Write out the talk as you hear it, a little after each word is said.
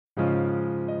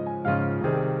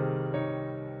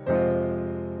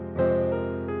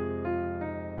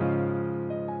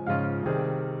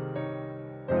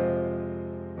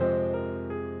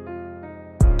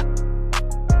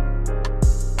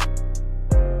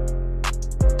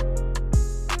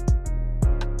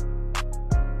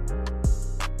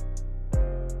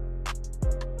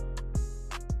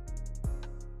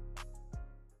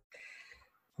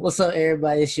What's up,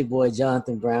 everybody? It's your boy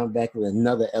Jonathan Brown back with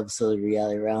another episode of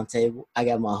Reality Roundtable. I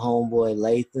got my homeboy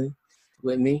Lathan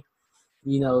with me.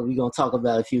 We're going to talk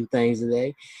about a few things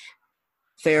today.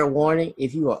 Fair warning,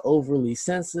 if you are overly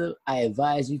sensitive, I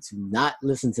advise you to not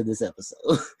listen to this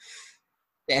episode.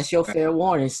 That's your fair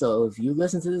warning. So if you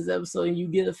listen to this episode and you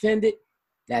get offended,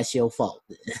 that's your fault.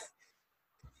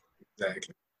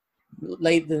 Exactly.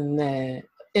 Lathan, man,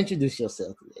 introduce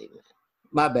yourself today, man.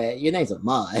 My bad. Your name's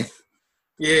Ahmad.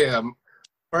 Yeah,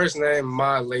 first name,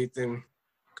 Ahmad Lathan,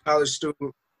 college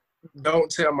student. Don't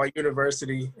tell my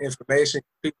university information.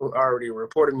 People already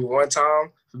reported me one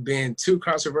time for being too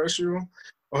controversial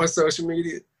on social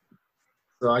media.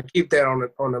 So I keep that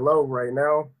on the low right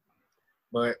now.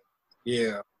 But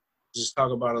yeah, just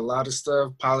talk about a lot of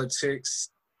stuff,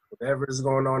 politics, whatever is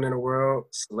going on in the world,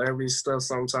 celebrity stuff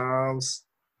sometimes,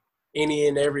 any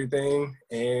and everything.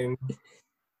 And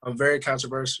I'm very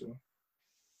controversial.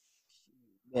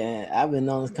 Man, I've been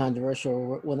known as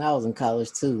controversial when I was in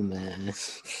college too, man.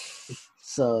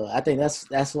 So I think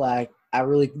that's why I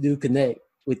really do connect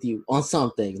with you on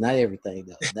some things, not everything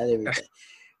though, not everything.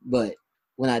 But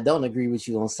when I don't agree with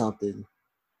you on something,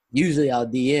 usually I'll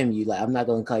DM you. Like, I'm not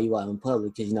gonna call you out in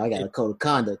public because I got a code of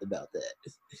conduct about that.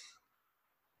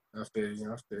 I feel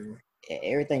you.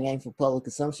 Everything ain't for public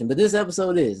consumption, but this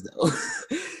episode is though.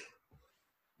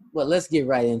 But let's get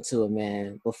right into it,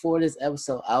 man. Before this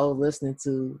episode, I was listening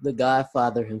to the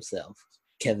Godfather himself,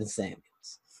 Kevin Samuels.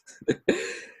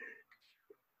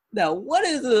 Now, what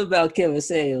is it about Kevin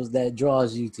Samuels that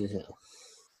draws you to him?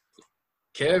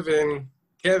 Kevin,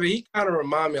 he kind of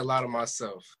remind me a lot of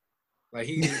myself. Like,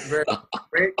 he's very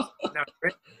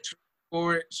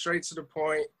straightforward, straight to the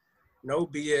point, no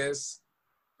BS.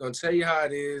 Gonna tell you how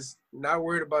it is. Not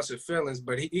worried about your feelings,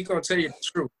 but he gonna tell you the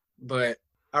truth. But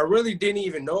I really didn't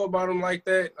even know about him like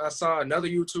that. I saw another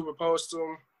YouTuber post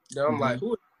him. Then I'm like,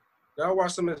 who? Then I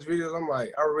watched some of his videos. I'm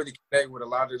like, I really connect with a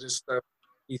lot of this stuff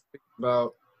he speaks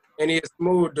about. And he's a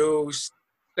smooth dude,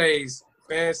 stays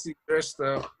fancy, dressed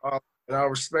up. And I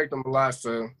respect him a lot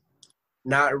for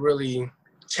not really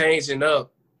changing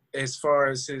up as far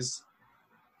as his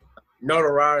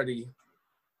notoriety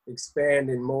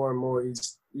expanding more and more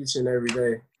each and every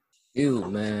day. Dude,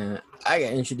 man, I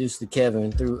got introduced to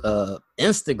Kevin through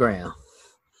Instagram.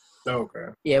 Okay.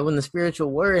 Yeah, when the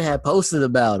Spiritual Word had posted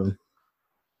about him.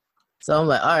 So I'm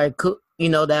like, all right, cool.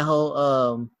 That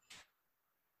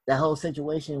whole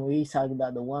situation where he's talking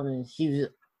about the woman,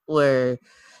 where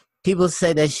people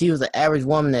say that she was an average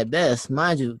woman at best.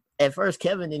 Mind you, at first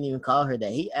Kevin didn't even call her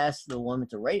that. He asked the woman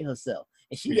to rate herself,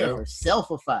 and she gave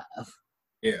herself a 5.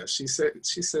 Yeah, she said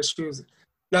she was.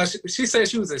 No, she said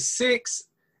she was a 6.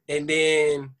 And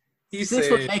then he 6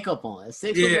 said, with makeup on.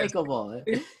 6 with makeup on.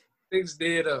 6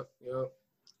 dead up. Yep.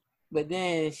 But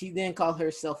then she called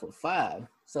herself a 5.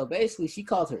 So basically, she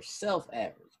called herself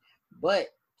average. But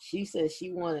she said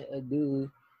she wanted a dude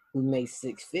who makes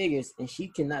 6 figures, and she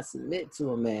cannot submit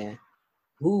to a man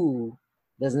who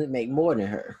doesn't make more than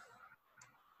her.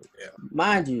 Yeah.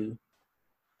 Mind you,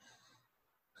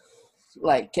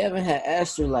 like Kevin had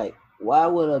asked her, like,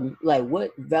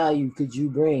 what value could you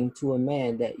bring to a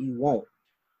man that you won't?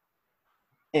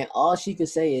 And all she could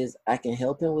say is, I can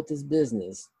help him with his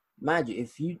business. Mind you,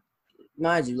 if he's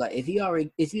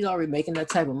already making that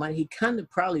type of money, he kind of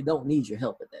probably don't need your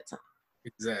help at that time.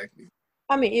 Exactly.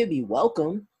 I mean, it'd be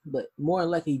welcome, but more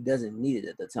than likely he doesn't need it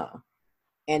at the time.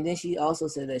 And then she also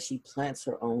said that she plants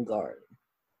her own garden,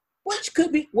 which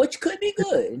could be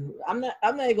good. I'm not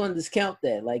even going to discount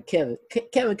that. Like Kevin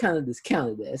kind of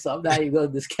discounted that, so I'm not even going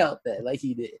to discount that like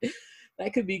he did.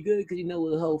 That could be good because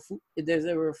with the whole food, if there's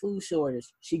ever a food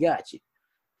shortage, she got you.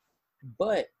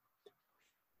 But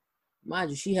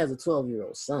mind you, she has a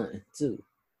 12-year-old son too.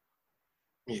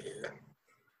 Yeah.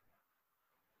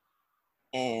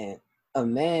 And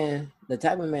the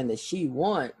type of man that she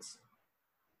wants,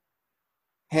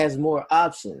 has more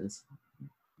options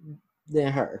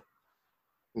than her.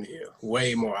 Yeah,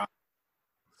 way more options.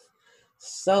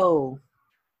 So,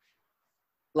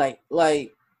 like,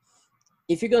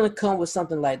 if you're gonna come with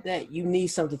something like that, you need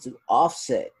something to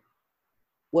offset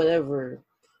whatever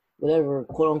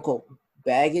quote unquote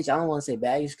baggage. I don't want to say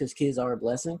baggage because kids are a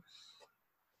blessing,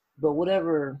 but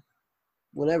whatever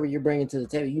you're bringing to the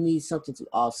table, you need something to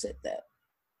offset that.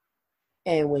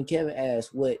 And when Kevin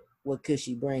asked what could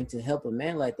she bring to help a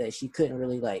man like that, she couldn't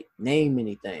really name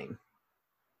anything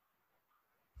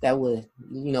that would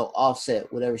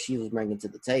offset whatever she was bringing to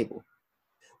the table.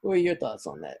 What are your thoughts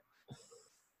on that?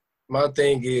 My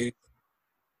thing is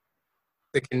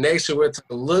the connection with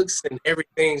the looks and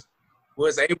everything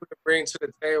was able to bring to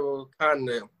the table kind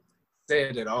of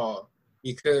said it all.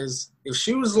 Because if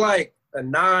she was like a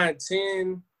 9,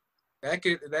 10, that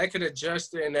could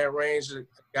adjust it in that range. The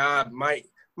guy might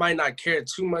not care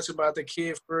too much about the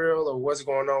kid for real or what's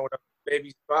going on with the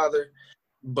baby's father,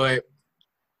 but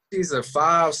she's a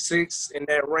 5, 6 in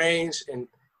that range, and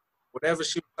whatever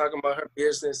she was talking about her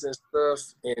business and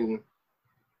stuff and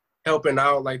helping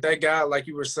out, like that guy, like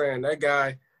you were saying, that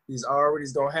guy, he's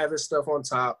gonna have his stuff on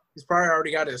top. He's probably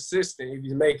already got an assistant if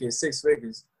he's making 6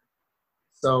 figures.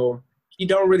 So he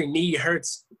don't really need her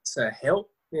to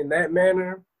help in that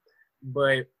manner.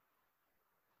 But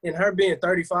in her being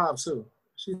 35 too,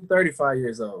 she's 35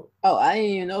 years old. Oh, I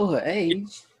didn't even know her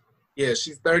age. Yeah,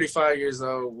 she's 35 years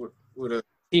old with a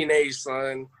teenage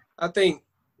son. I think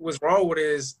what's wrong with it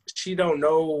is she don't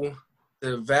know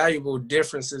the valuable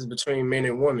differences between men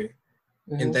and women,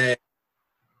 and that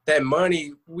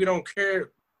money, we don't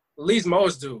care. At least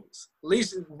most dudes, at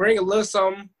least bring a little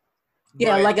something.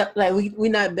 Yeah, like we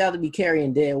not about to be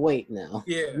carrying dead weight now.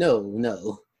 Yeah,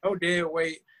 no dead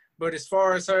weight. But as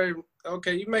far as her,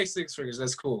 okay, you make 6 figures,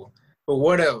 that's cool. But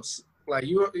what else? Like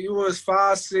you was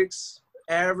 5, 6,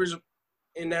 average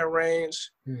in that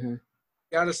range.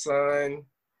 Got a son.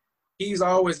 He's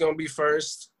always gonna be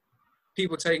first.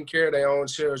 People taking care of their own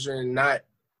children, not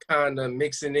kind of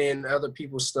mixing in other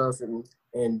people's stuff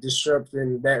and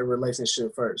disrupting that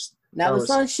relationship first. Now the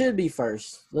son should be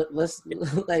first. Let's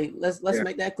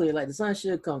make that clear. Like the son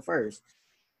should come first.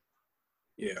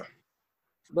 Yeah.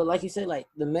 But like you said, like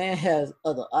the man has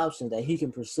other options that he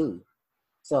can pursue.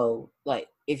 So like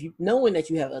if you knowing that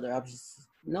you have other options,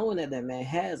 knowing that man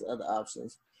has other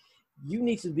options, you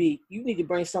need to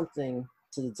bring something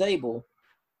to the table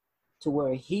to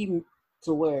where even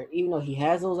though he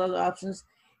has those other options,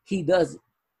 he does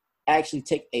actually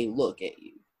take a look at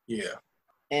you. Yeah.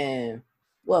 And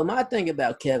well, my thing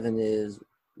about Kevin is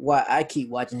why I keep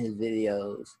watching his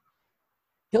videos.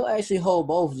 He'll actually hold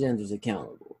both genders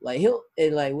accountable. Like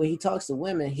when he talks to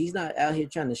women, he's not out here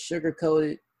trying to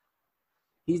sugarcoat it.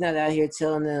 He's not out here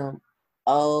telling them,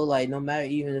 oh, like no matter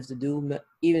even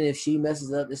if she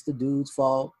messes up, it's the dude's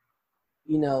fault.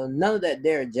 You know, none of that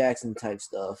Derek Jackson type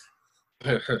stuff.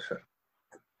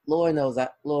 Lord knows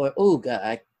oh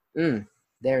God,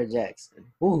 Derek Jackson.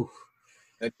 Ooh.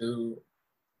 That dude,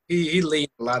 he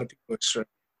leads a lot of people astray.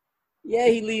 Yeah,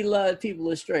 he leads a lot of people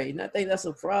astray. And I think that's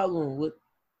a problem with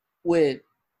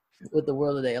the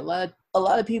world today. A lot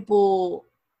of people,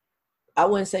 I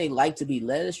wouldn't say like to be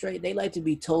led astray. They like to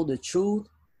be told the truth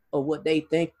of what they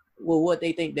think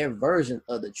their version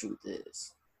of the truth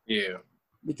is. Yeah.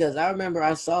 Because I remember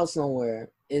I saw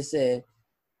somewhere it said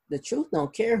the truth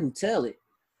don't care who tell it.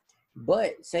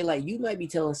 But say like you might be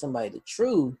telling somebody the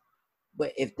truth,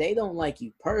 but if they don't like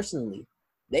you personally,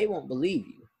 they won't believe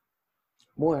you.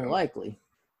 More than likely.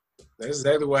 That's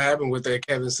exactly what happened with that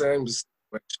Kevin Samuels.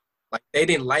 Like they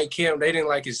didn't like him, they didn't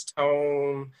like his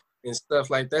tone and stuff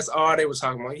like that's all they were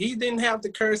talking about. He didn't have the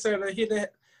curse out of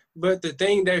it, but the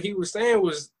thing that he was saying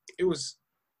was it was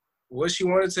what she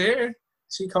wanted to hear.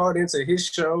 She called into his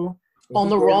show on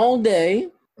the wrong day.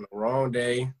 On the wrong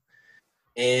day,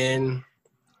 and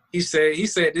he said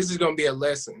this is gonna be a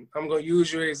lesson. I'm gonna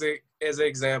use you as an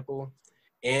example,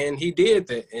 and he did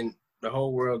that, and the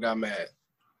whole world got mad.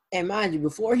 And mind you,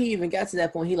 before he even got to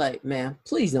that point, he like, man,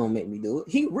 please don't make me do it.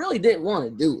 He really didn't want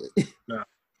to do it. No.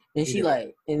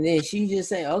 And and then she just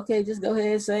said, okay, just go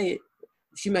ahead and say it.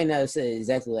 She may not have said it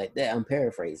exactly like that. I'm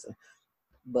paraphrasing.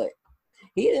 But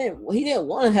he didn't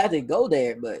want to have to go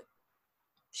there, but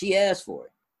she asked for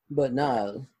it. But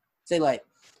nah, say like,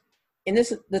 and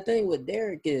this the thing with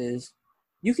Derek is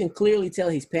you can clearly tell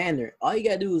he's pandering. All you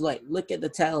gotta do is like look at the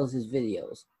title of his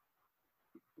videos.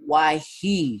 Why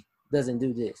he doesn't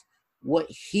do this. What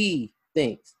he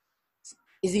thinks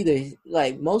is either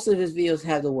like most of his videos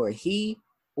have the word he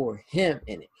or him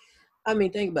in it. I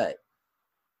mean, think about it.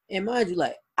 And mind you,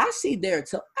 like I see Derek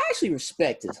I actually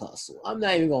respect his hustle. I'm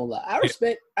not even gonna lie. I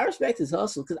respect his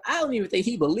hustle because I don't even think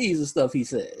he believes the stuff he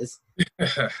says.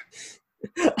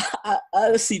 I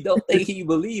honestly don't think he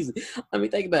believes it. I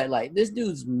mean, think about it. Like this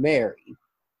dude's married.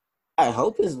 I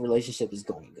hope his relationship is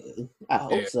going good. I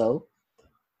hope so.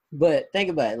 But think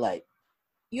about it, like,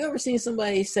 you ever seen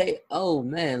somebody say, oh,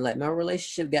 man, like, my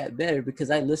relationship got better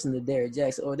because I listened to Derek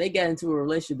Jackson, or they got into a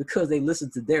relationship because they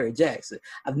listened to Derek Jackson?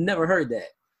 I've never heard that.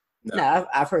 No. Now,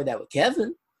 I've heard that with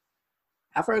Kevin.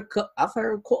 I've heard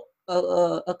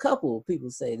a couple of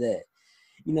people say that,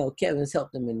 you know, Kevin's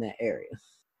helped them in that area.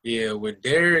 Yeah, with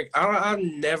Derek, I've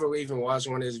never even watched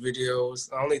one of his videos.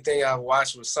 The only thing I've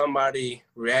watched was somebody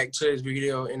react to his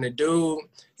video, and the dude,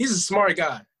 he's a smart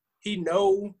guy. He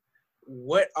know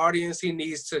what audience he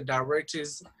needs to direct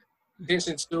his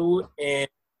attention to and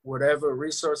whatever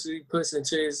resources he puts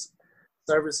into his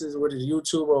services with his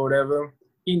YouTube or whatever,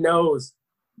 he knows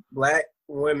black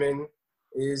women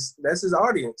that's his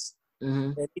audience.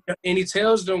 Mm-hmm. And he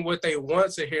tells them what they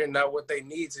want to hear, not what they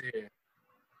need to hear.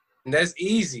 And that's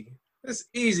easy. That's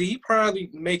easy. He probably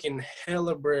making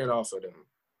hella bread off of them.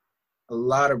 A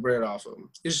lot of bread off of them.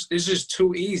 It's just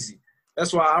too easy.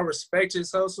 That's why I respect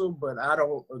his hustle, but I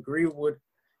don't agree with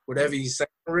whatever he's saying,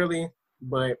 really.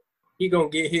 But he gonna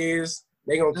get his.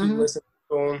 They gonna keep listening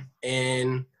to him,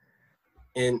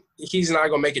 and he's not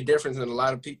gonna make a difference in a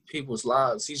lot of people's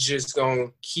lives. He's just gonna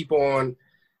keep on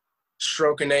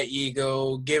stroking that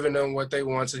ego, giving them what they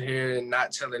want to hear, and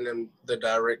not telling them the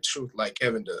direct truth like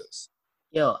Kevin does.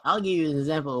 Yo, I'll give you an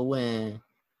example of when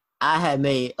I had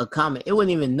made a comment. It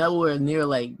wasn't even nowhere near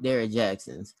like Derrick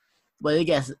Jackson's, but it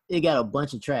got a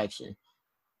bunch of traction.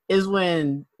 Is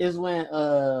when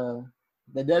the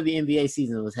WNBA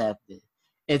season was happening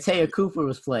and Taya Cooper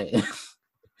was playing.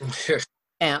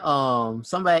 And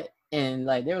somebody and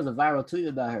like there was a viral tweet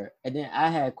about her. And then I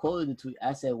had quoted the tweet.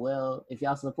 I said, well, if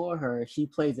y'all support her, she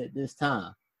plays at this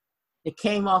time. It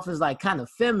came off as like kind of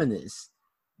feminist,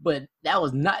 but that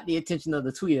was not the intention of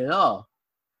the tweet at all.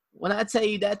 When I tell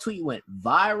you that tweet went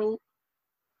viral,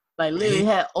 like literally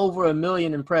had over 1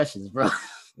 million impressions, bro.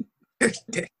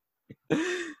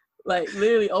 Like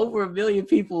literally over 1 million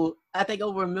people. I think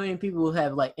over 1 million people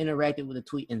have like interacted with the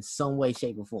tweet in some way,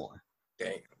 shape, or form.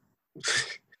 Damn.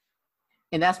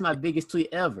 And that's my biggest tweet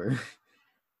ever.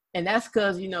 And that's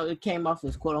because, it came off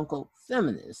as quote unquote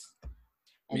feminist.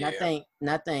 And yeah.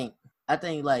 I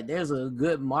think like there's a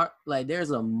good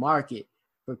there's a market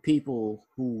for people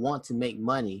who want to make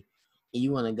money and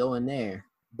you want to go in there.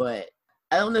 But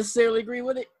I don't necessarily agree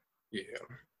with it. Yeah.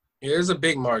 It's a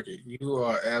big market. You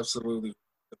are absolutely,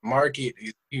 the market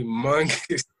is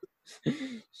humongous.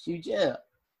 Shoot, yeah.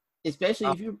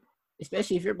 Especially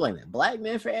if you're blaming black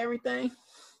men for everything.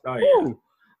 Oh yeah.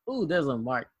 Ooh, there's a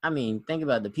mark. I mean, think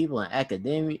about the people in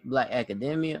academia, black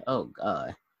academia. Oh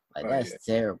God, like that's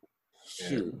terrible.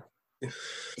 Shoot. Yeah.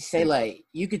 Say like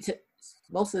you could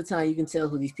most of the time you can tell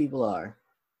who these people are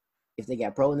if they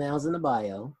got pronouns in the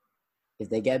bio, if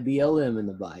they got BLM in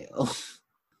the bio,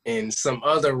 and some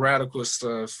other radical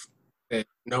stuff that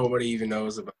nobody even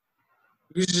knows about.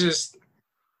 You just,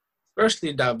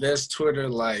 especially divest Twitter,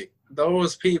 like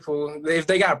those people, if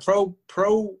they got pro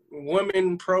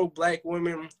women, pro black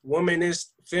women,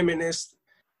 womanist, feminist,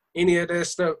 any of that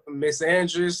stuff,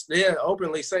 misandrous, they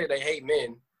openly say they hate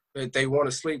men, but they want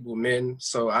to sleep with men.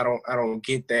 So I don't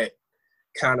get that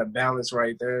kind of balance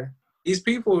right there. These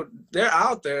people, they're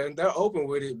out there and they're open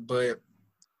with it, but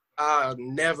I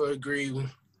never agree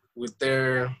with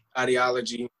their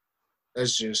ideology.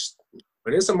 That's just,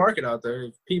 but it's a market out there.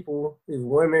 If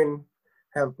women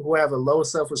who have a low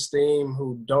self-esteem,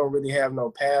 who don't really have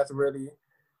no path really,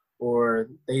 or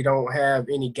they don't have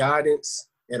any guidance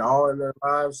at all in their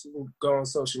lives, you can go on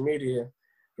social media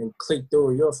and click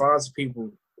through. You'll find some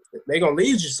people, they're going to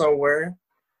lead you somewhere,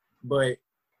 but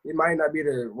it might not be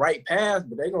the right path,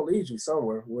 but they're going to lead you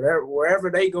somewhere. Wherever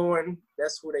they going,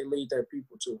 that's who they lead their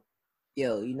people to.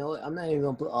 Yo, you know what? I'm not even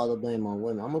going to put all the blame on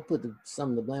women. I'm going to put some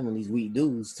of the blame on these weak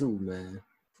dudes too, man.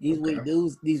 These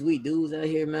weak dudes out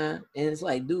here, man. And it's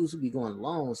like dudes who be going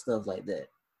along with stuff like that.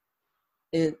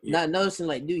 And not noticing,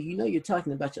 like, dude, you're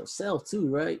talking about yourself too,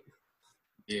 right?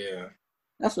 Yeah.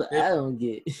 That's what I don't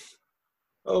get.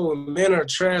 Oh, men are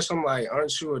trash. I'm like,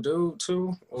 aren't you a dude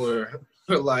too? Or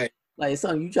like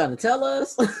something you trying to tell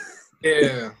us?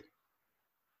 Yeah.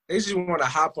 They just want to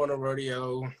hop on a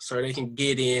rodeo so they can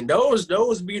get in. Those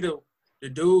be the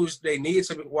dudes they need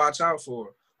to watch out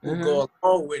for. Who go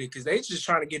along with it because they just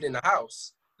trying to get in the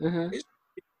house.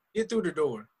 Get through the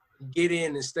door, get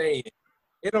in and stay in.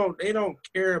 They don't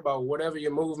care about whatever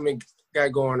your movement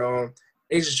got going on.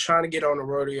 They just trying to get on the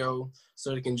rodeo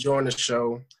so they can join the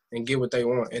show and get what they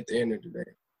want at the end of the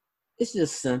day. It's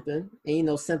just simping,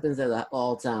 and simping's at an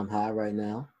all-time high right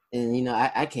now. And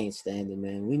I can't stand it,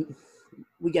 man.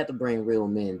 We got to bring real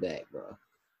men back, bro.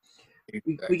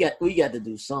 Exactly. We got to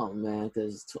do something, man,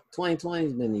 because 2020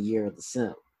 has been the year of the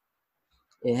simp.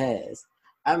 It has.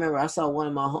 I remember I saw one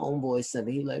of my homeboys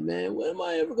simping. He like, man, when am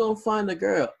I ever gonna find a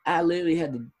girl? I literally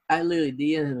DM'd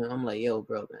him and I'm like, yo,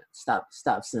 bro, man, stop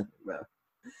simping, bro.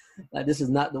 Like, this is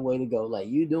not the way to go. Like,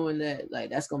 you doing that, like,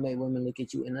 that's gonna make women look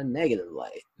at you in a negative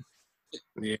light.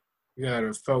 Yeah, you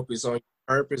gotta focus on your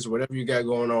purpose, whatever you got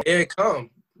going on. Yeah,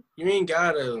 come. You ain't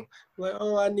gotta like,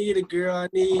 oh, I need a girl, I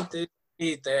need this,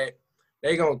 need that.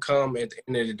 They gonna come at the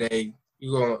end of the day.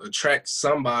 You gonna attract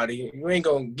somebody. You ain't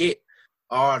gonna get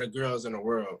all the girls in the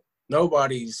world.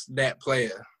 Nobody's that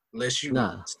player unless you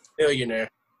a millionaire.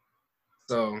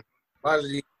 So A lot of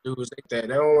these dudes they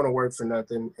don't want to work for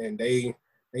nothing, and they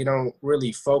don't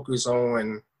really focus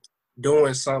on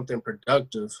doing something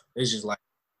productive. It's just like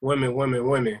women, women,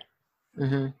 women.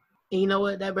 Mm-hmm. And you know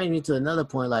what? That brings me to another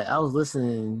point. Like I was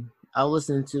listening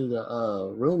to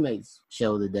the roommates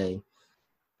show today.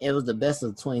 It was the best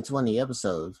of 2020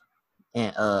 episodes,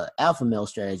 and Alpha Male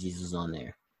Strategies was on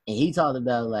there, and he talked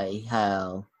about like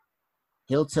how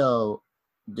he'll tell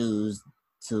dudes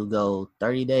to go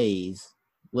 30 days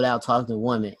without talking to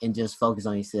women and just focus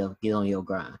on yourself, get on your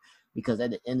grind. Because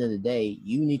at the end of the day,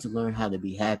 you need to learn how to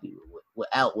be happy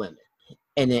without women.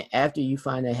 And then after you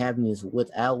find that happiness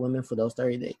without women for those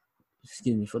 30 days,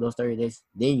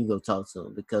 then you go talk to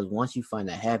them. Because once you find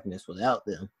that happiness without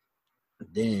them,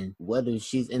 then whether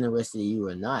she's interested in you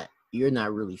or not, you're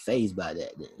not really fazed by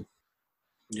that then.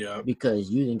 Yeah. Because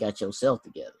you didn't got yourself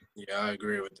together. Yeah, I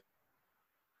agree with that.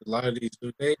 A lot of these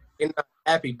dudes, they're not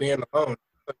happy being alone.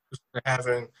 They're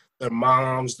having their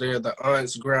moms, the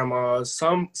aunts, grandmas,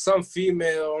 some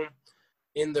female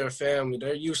in their family.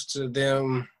 They're used to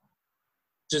them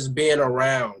just being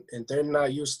around, and they're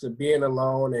not used to being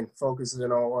alone and focusing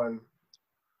on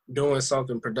doing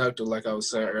something productive, like I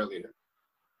was saying earlier.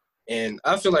 And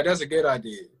I feel like that's a good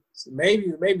idea. So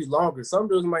maybe longer. Some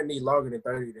dudes might need longer than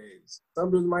 30 days. Some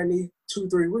dudes might need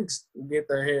 2-3 weeks to get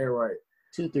their hair right.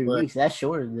 2-3 weeks, that's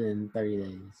shorter than 30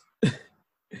 days.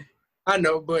 I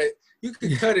know, but you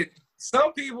can cut it.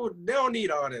 Some people, they don't need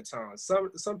all that time.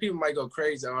 Some people might go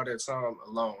crazy all that time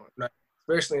alone,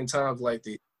 especially in times like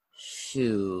these.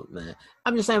 Shoot, man.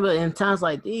 I'm just saying, but in times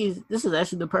like these, this is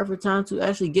actually the perfect time to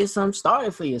actually get something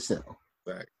started for yourself.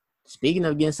 Right. Speaking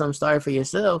of getting something started for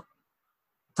yourself,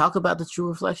 talk about the True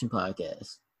Reflection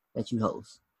podcast that you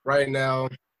host. Right now,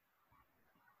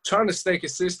 trying to stay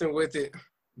consistent with it,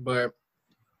 but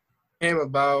came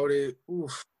about it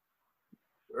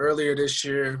earlier this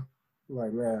year. I'm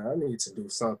like, man, I need to do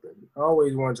something. I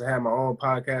always wanted to have my own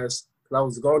podcast. I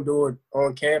was going to do it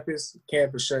on campus.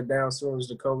 Campus shut down as soon as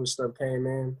the COVID stuff came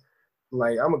in.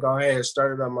 Like, I'm going to go ahead and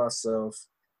start it on myself.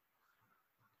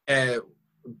 Had a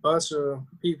bunch of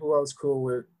people I was cool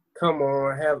with come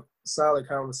on, have solid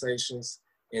conversations.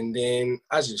 And then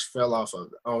I just fell off of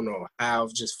it. I don't know how,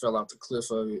 just fell off the cliff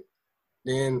of it.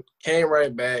 Then came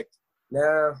right back.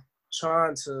 Now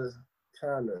trying to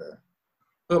kind of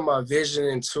put my vision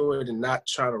into it and not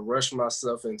try to rush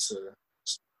myself into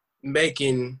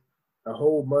making a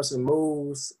whole bunch of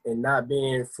moves and not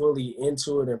being fully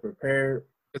into it and prepared.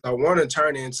 Because I want to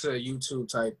turn it into a YouTube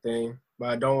type thing, but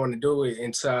I don't want to do it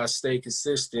until I stay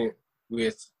consistent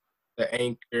with the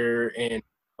Anchor and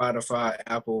Spotify,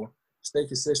 Apple. Stay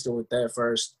consistent with that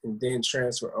first and then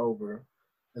transfer over.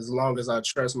 As long as I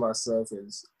trust myself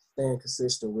as staying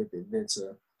consistent with it, then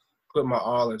to put my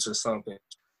all into something.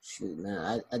 Shoot,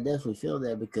 man, I definitely feel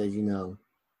that because, you know,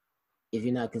 if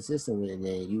you're not consistent with it,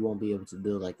 then you won't be able to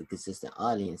build like a consistent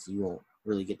audience. You won't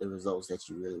really get the results that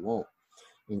you really want.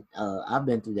 And I've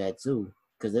been through that too,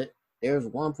 because there was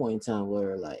one point in time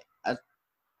where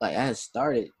I had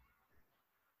started.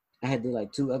 I had did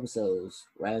like 2 episodes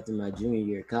right after my junior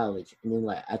year of college, and then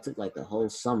like I took like the whole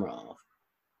summer off,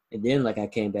 and then like I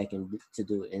came back to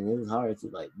do it, and it was hard to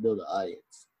like build an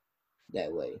audience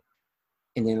that way.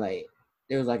 And then like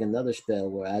there was like another spell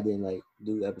where I didn't like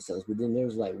do episodes, but then there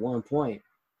was like one point.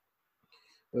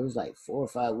 There was like 4 or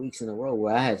 5 weeks in a row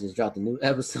where I had just dropped a new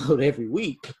episode every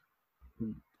week.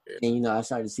 And, you know, I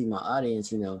started to see my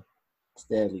audience, you know,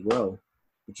 steadily grow.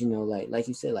 But, you know, like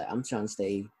you said, like I'm trying to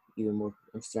stay I'm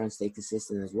trying to stay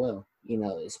consistent as well, you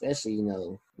know, especially,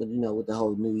 with the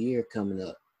whole new year coming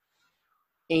up.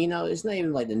 And, you know, it's not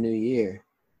even like the new year.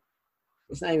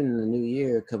 It's not even the new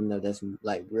year coming up that's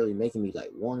like really making me like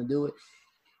want to do it.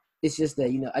 It's just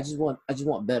that, you know, I just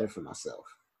want better for myself.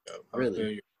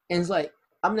 Really. And it's like,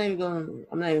 I'm not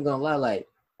even gonna lie,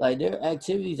 like there are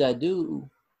activities I do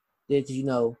that, you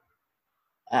know,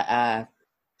 I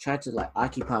try to like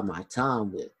occupy my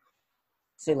time with.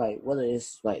 Say like whether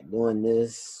it's like doing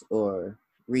this or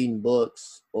reading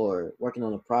books or working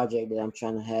on a project that I'm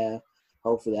trying to have.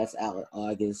 Hopefully that's out in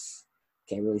August.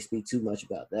 Can't really speak too much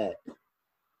about that.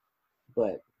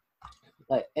 But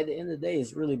like at the end of the day,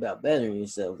 it's really about bettering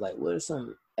yourself. Like what are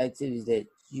some activities that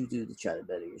you do to try to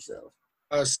better yourself?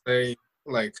 I say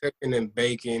like cooking and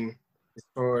baking, as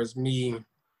far as me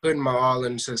putting my all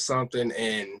into something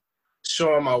and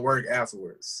showing my work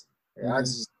afterwards.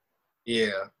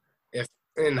 Mm-hmm. If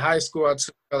in high school I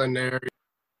took culinary,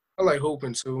 I like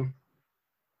hooping too,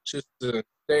 just to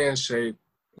stay in shape.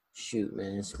 Shoot,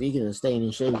 man. Speaking of staying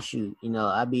in shape, shoot, you know,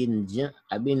 I be in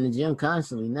the gym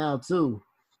constantly now too.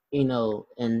 You know,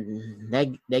 and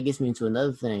that gets me into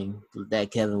another thing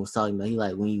that Kevin was talking about. He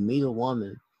like when you meet a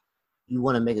woman you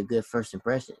want to make a good first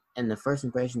impression. And the first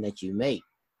impression that you make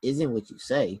isn't what you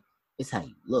say, it's how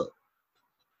you look.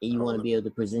 And you want to be able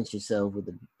to present yourself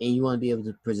and you want to be able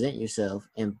to present yourself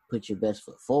and put your best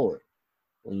foot forward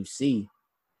when you see,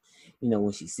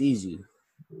 when she sees you.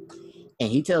 And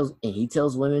he tells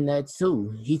women that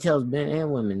too. He tells men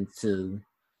and women to,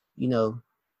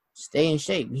 stay in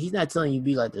shape. He's not telling you to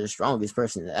be like the strongest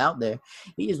person out there.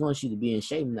 He just wants you to be in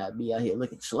shape and not be out here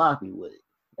looking sloppy with it.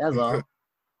 That's all.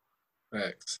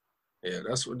 Facts. Yeah,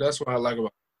 that's what I like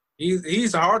about him.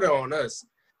 He's harder on us.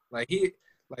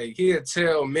 He'll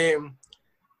tell men, you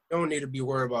don't need to be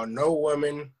worried about no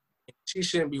woman. She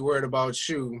shouldn't be worried about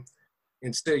you.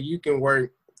 Instead, you can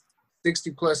work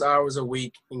 60 plus hours a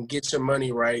week and get your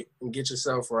money right and get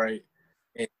yourself right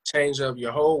and change up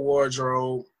your whole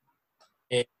wardrobe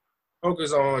and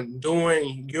focus on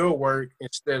doing your work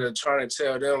instead of trying to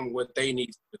tell them what they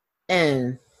need to do.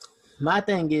 And my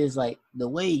thing is, like, the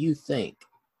way you think,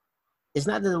 it's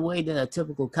not the way that a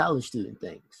typical college student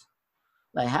thinks.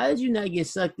 Like, how did you not get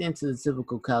sucked into the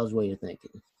typical college way of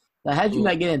thinking? Like, how did you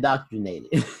not get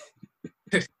indoctrinated?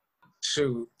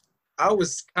 Shoot. I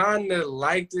was kind of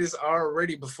like this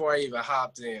already before I even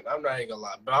hopped in. I'm not even gonna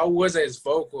lie. But I wasn't as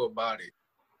vocal about it.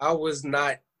 I was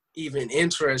not even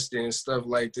interested in stuff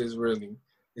like this, really,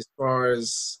 as far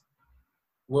as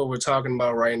what we're talking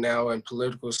about right now and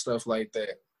political stuff like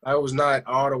that. I was not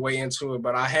all the way into it,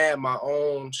 but I had my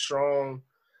own strong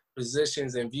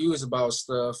positions and views about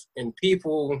stuff. And high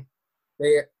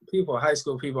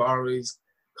school people always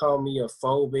call me a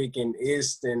phobic and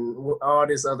ist and all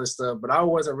this other stuff, but I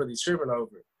wasn't really tripping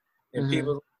over it. And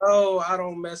people, I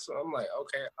don't mess with. I'm like,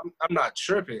 okay, I'm not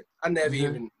tripping. I never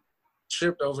even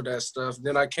tripped over that stuff.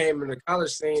 Then I came in the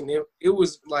college scene. It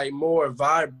was like more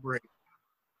vibrant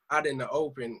out in the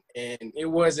open, and it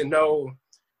wasn't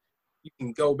you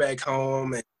can go back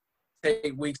home and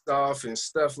take weeks off and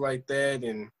stuff like that.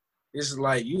 And it's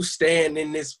like you stand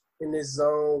in this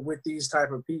zone with these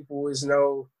type of people. Is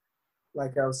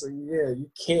like I was saying, you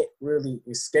can't really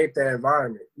escape that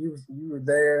environment. You were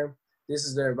there. This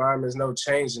is the environment. There's no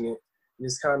changing it. And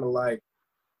it's kind of like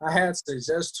I had to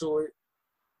adjust to it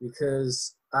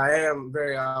because I am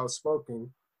very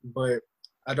outspoken, but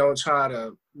I don't try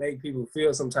to make people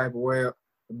feel some type of way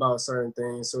about certain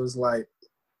things. So it's like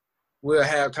we'll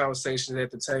have conversations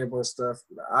at the table and stuff.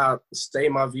 I'll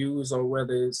state my views on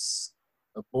whether it's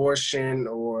abortion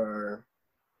or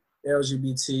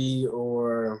LGBT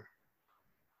or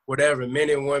whatever, men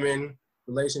and women,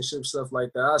 relationship stuff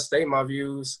like that. I state my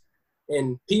views.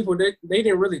 And people, they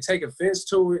didn't really take offense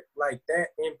to it like that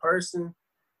in person.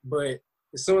 But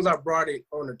as soon as I brought it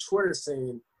on the Twitter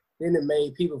scene, then it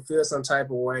made people feel some type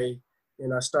of way.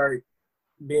 And I started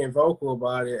being vocal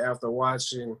about it after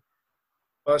watching a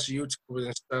bunch of YouTubers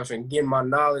and stuff and getting my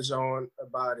knowledge on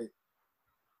about it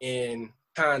and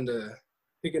kind of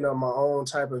picking up my own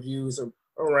type of views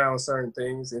around certain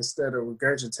things instead of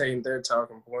regurgitating their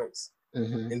talking points.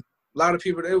 And a lot of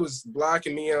people, they was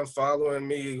blocking me, unfollowing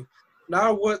me.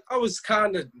 Now I was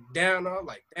kind of down. I'm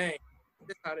like, dang,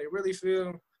 this how they really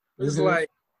feel. It's like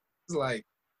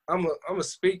I'm gonna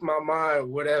speak my mind.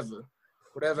 Whatever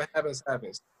happens.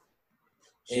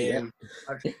 And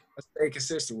I stay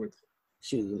consistent with it.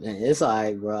 Shoot, man, it's all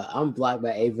right, bro. I'm blocked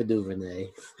by Ava DuVernay.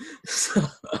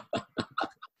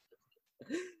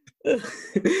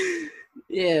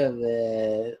 Yeah,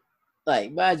 man.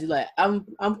 Like, mind you, like I'm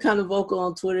kind of vocal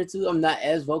on Twitter too. I'm not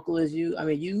as vocal as you. I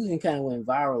mean, you kind of went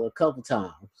viral a couple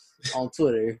times on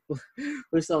Twitter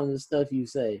for some of the stuff you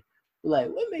say. But like,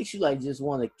 what makes you like just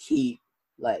want to keep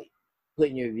like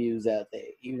putting your views out there,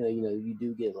 even though you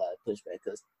do get a lot of pushback?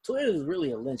 Because Twitter is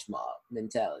really a lynch mob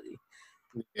mentality.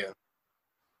 Yeah,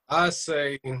 I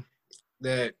say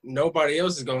that nobody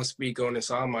else is gonna speak on it,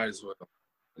 so I might as well.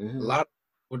 A lot of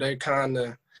people, they kind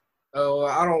of,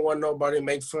 I don't want nobody to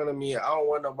make fun of me. I don't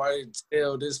want nobody to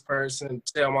tell this person,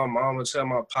 tell my mama, tell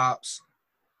my pops.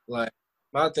 Like,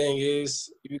 my thing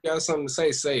is, if you got something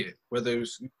to say it, whether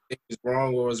it's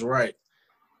wrong or it's right.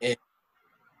 And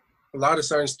a lot of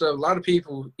certain stuff, a lot of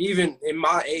people, even in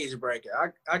my age bracket,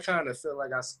 I kind of feel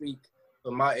like I speak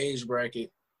for my age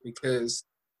bracket because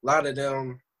a lot of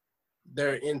them,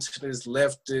 they're into this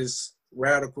leftist,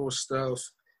 radical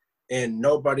stuff, and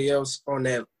nobody else on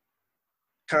that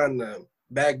kind of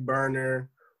back burner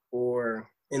or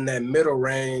in that middle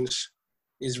range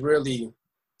is really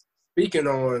speaking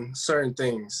on certain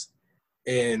things.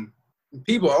 And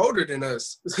people older than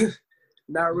us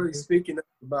not really speaking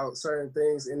about certain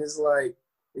things. And it's like,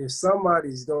 if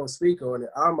somebody's going to speak on it,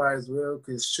 I might as well,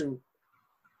 because shoot,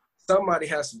 somebody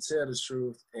has to tell the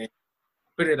truth and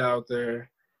put it out there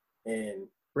and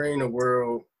bring the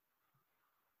world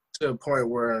to a point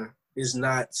where it's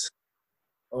not,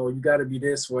 oh, you got to be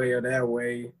this way or that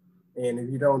way, and if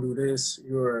you don't do this,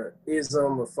 you're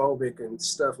Islamophobic and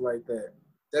stuff like that.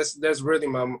 That's really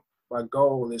my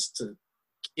goal, is to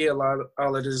kill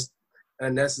all of this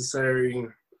unnecessary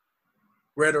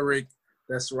rhetoric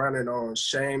that's running on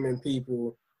shaming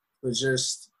people for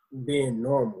just being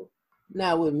normal.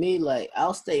 Now with me, like,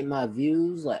 I'll state my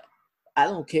views. Like, I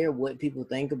don't care what people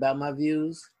think about my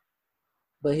views.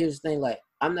 But here's the thing, like,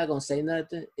 I'm not gonna say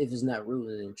nothing if it's not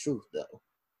rooted in truth, though.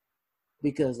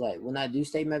 Because, like, when I do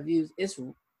state my views, it's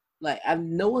like,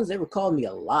 no one's ever called me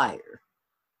a liar.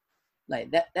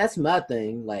 Like, that's my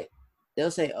thing. Like,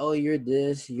 they'll say, oh, you're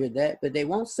this, you're that, but they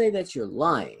won't say that you're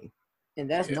lying. And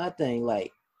that's my thing.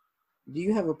 Like, do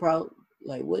you have a problem?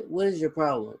 Like, what is your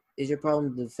problem? Is your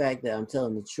problem the fact that I'm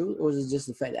telling the truth, or is it just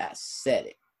the fact that I said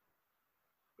it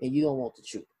and you don't want the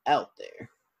truth out there?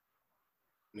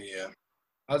 Yeah.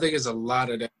 I think it's a lot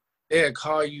of that. They'll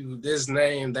call you this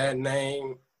name, that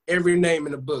name, every name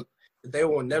in the book. But they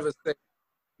will never say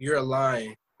you're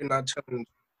lying. You're not telling.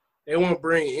 They won't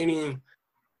bring any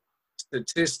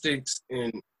statistics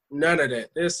and none of that.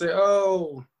 They'll say,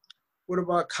 oh, what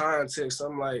about context?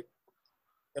 I'm like,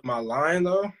 am I lying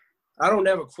though? I don't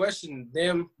ever question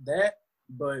them that,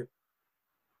 but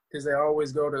because they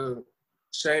always go to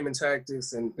shaming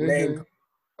tactics and name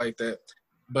like that.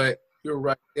 But you're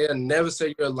right. They'll never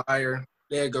say you're a liar.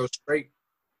 They'll go straight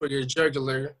for your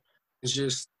jugular and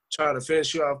just try to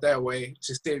finish you off that way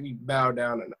to see if you bow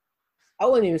down or not. I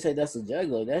wouldn't even say that's a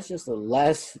jugular. That's just the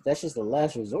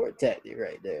last resort tactic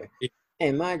right there. Yeah.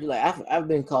 And mind you, like, I've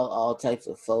been called all types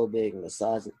of phobic,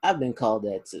 misogynist. I've been called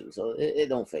that too, so it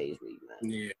don't faze me,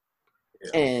 man. Yeah.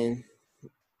 And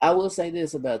I will say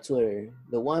this about Twitter: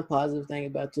 the one positive thing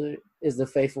about Twitter is the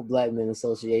Faithful Black Men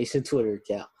Association Twitter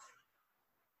account.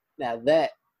 Now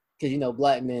that, because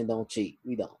black men don't cheat,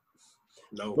 we don't.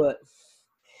 No. But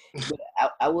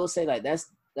I will say, like,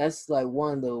 that's like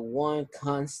one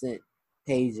constant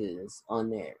pages on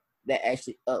there that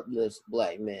actually uplifts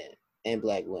black men and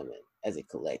black women as a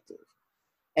collective,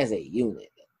 as a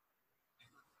unit.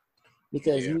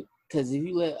 Because if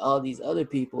you let all these other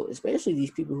people, especially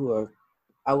these people who are,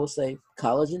 I will say,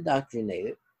 college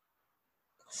indoctrinated.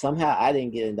 Somehow I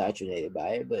didn't get indoctrinated by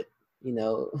it, but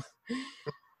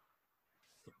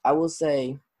I will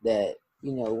say that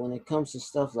when it comes to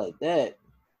stuff like that,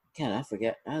 God, I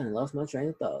forgot. I done lost my train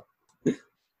of thought. What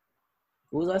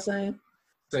was I saying?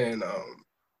 Saying,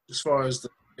 as far as the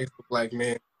faithful black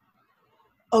men.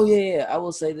 Oh yeah. I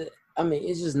will say that. I mean,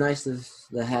 it's just nice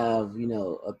to have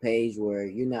a page where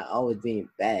you're not always being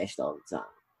bashed all the time.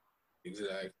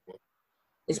 Exactly.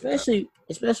 Especially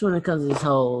when it comes to this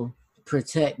whole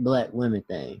protect black women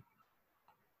thing.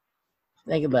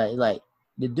 Think about it. Like,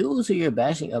 the dudes who you're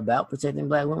bashing about protecting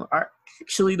black women are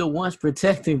actually the ones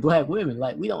protecting black women.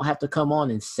 Like, we don't have to come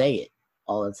on and say it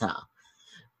all the time.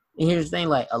 And here's the thing,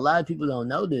 like, a lot of people don't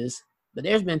know this, but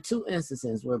there's been 2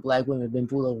 instances where black women have been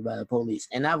pulled over by the police.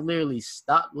 And I've literally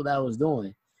stopped what I was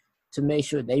doing to make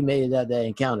sure they made it out that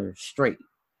encounter straight.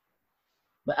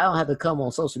 But I don't have to come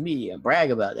on social media and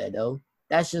brag about that, though.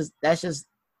 That's just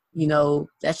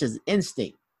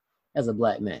instinct as a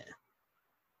black man.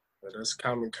 But that's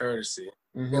common courtesy.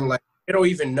 Mm-hmm. And, like, they don't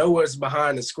even know what's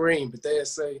behind the screen, but they'll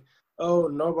say, oh,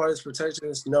 nobody's protecting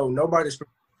us. No, nobody's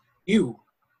protecting you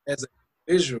as an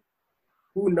individual.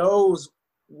 Who knows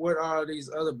what all these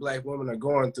other black women are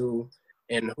going through,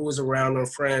 and who's around them,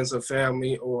 friends or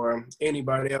family or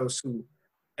anybody else who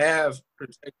have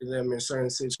protected them in certain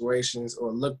situations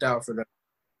or looked out for them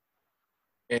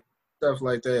and stuff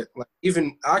like that. Like,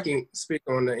 even I can speak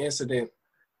on the incident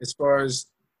as far as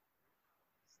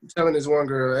telling this one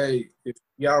girl, hey, if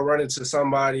y'all run into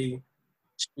somebody,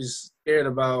 she's scared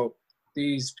about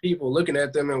these people looking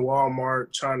at them in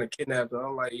Walmart trying to kidnap them.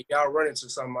 I'm like, y'all run into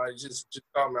somebody, just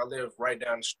call me. I live right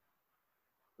down the street.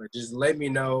 But just let me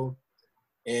know,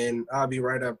 and I'll be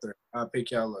right up there. I'll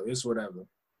pick y'all up. It's whatever.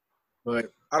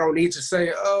 But I don't need to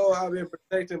say, oh, I've been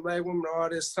protecting black women all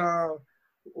this time.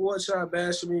 What y'all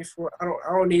bashing me for? I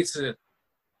don't need to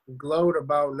gloat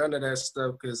about none of that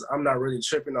stuff, because I'm not really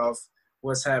tripping off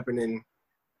what's happening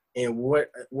and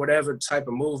whatever type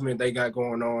of movement they got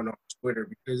going on Twitter,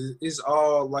 because it's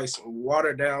all like some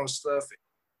watered down stuff,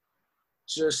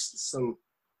 just some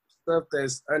stuff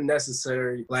that's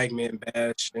unnecessary. Black men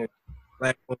bashing,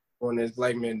 black women doing this,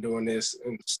 black men doing this,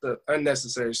 and stuff,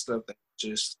 unnecessary stuff that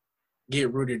just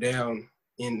get rooted down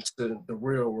into the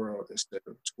real world instead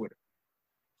of Twitter.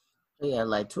 Yeah,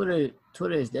 like Twitter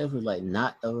is definitely like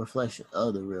not a reflection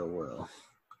of the real world.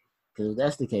 Because if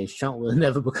that's the case, Trump will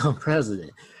never become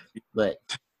president. But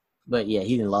yeah,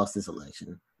 he didn't lost this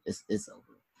election. It's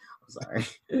over. Sorry.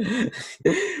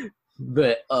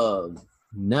 But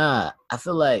nah, I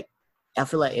feel like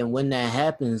and when that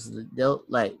happens, they'll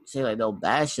like say like they'll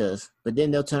bash us, but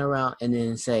then they'll turn around and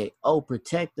then say, "Oh,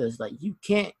 protect us." Like you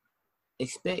can't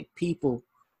expect people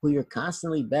who you're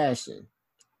constantly bashing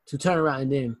to turn around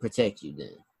and then protect you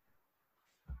then.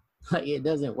 Like it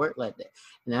doesn't work like that.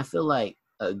 And I feel like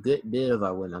a good bit of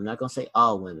our women, I'm not gonna say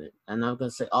all women, I'm not gonna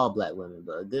say all black women,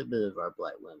 but a good bit of our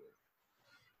black women.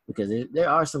 Because there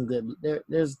are some good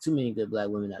there's too many good black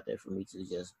women out there for me to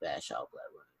just bash all black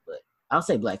women. But I'll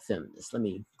say black feminists. Let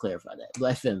me clarify that.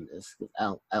 Black feminists, because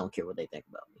I don't care what they think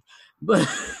about me. But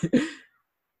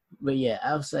but yeah,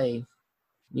 I'll say,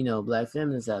 black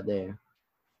feminists out there,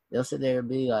 they'll sit there and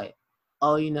be like,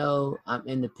 oh, I'm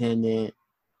independent.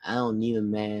 I don't need a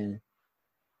man.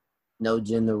 No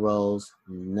gender roles,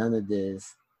 none of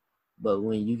this. But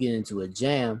when you get into a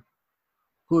jam,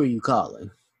 who are you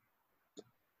calling?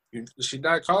 She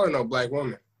not calling no black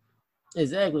woman.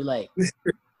 Exactly. Like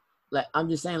I'm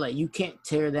just saying, like you can't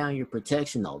tear down your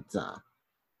protection all the time.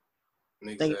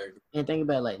 Exactly. Think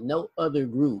about it, like no other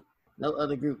group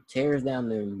tears down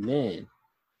their men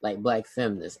like black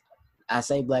feminists. I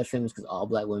say black feminists because all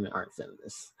black women aren't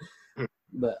feminists.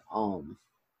 But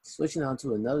switching on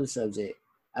to another subject,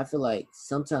 I feel like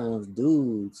sometimes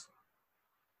dudes,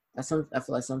 I feel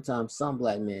like sometimes some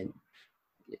black men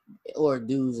or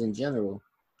dudes in general,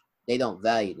 they don't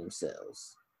value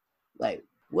themselves. Like,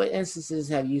 what instances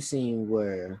have you seen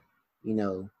where,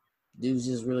 dudes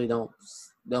just really don't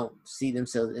see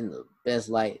themselves in the best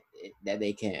light that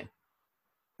they can?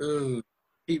 Dude,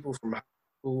 people from high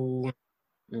school,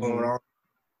 going on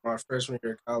my freshman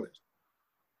year of college,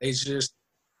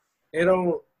 they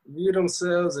don't view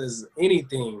themselves as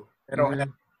anything. They don't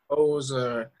have goals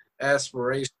or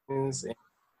aspirations and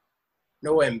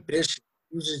no ambition.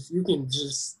 You can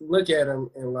just look at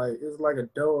them and like it's like a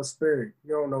dull spirit.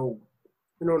 You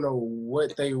don't know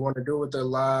what they want to do with their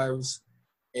lives,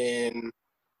 and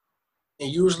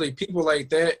usually people like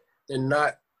that, they're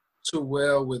not too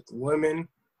well with women.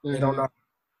 They don't know how to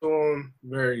do them,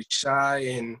 very shy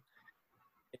and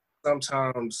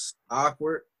sometimes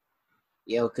awkward.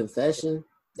 Yo, confession,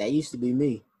 that used to be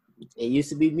me. It used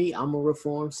to be me. I'm a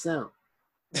reformed sound.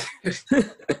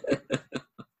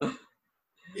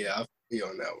 Yeah, I feel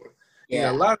on that one.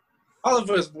 Yeah, all of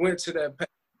us went through that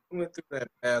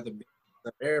path of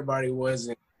everybody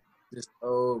wasn't this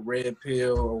old red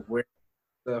pill or weird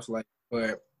stuff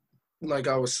but like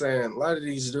I was saying, a lot of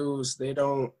these dudes they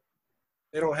don't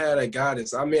have that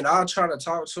guidance. I mean, I'll try to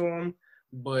talk to them,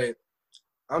 but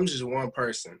I'm just one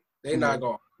person. They're not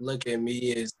gonna look at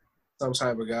me as some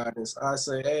type of guidance. I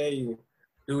say, hey,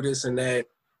 do this and that,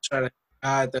 try to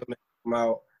guide them and help them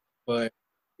out, but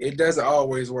it doesn't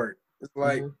always work. It's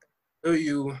like,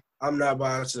 I'm not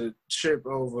about to trip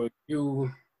over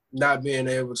you not being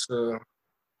able to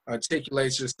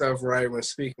articulate yourself right when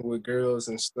speaking with girls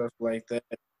and stuff like that,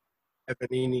 having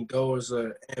any goals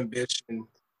or ambition.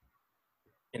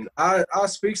 And I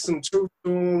speak some truth to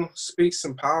them, speak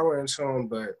some power into them,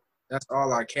 but that's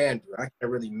all I can do. I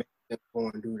can't really make them go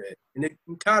and do that. And it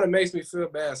kind of makes me feel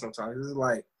bad sometimes. It's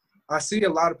like I see a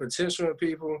lot of potential in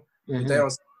people, but they don't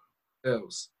see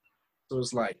themselves. So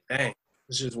it's like, dang,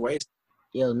 it's just wasted.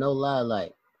 Yo, no lie,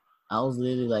 like I was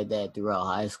literally like that throughout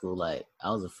high school. Like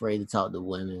I was afraid to talk to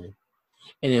women,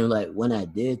 and then like when I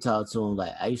did talk to them,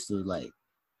 like I used to like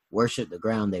worship the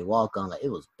ground they walk on. Like it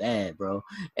was bad, bro.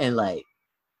 And like,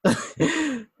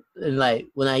 and like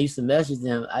when I used to message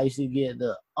them, I used to get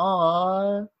the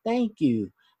 "Aw, thank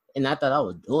you," and I thought I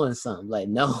was doing something. Like,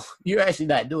 no, you're actually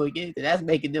not doing anything. That's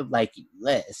making them like you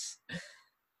less.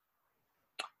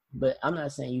 But I'm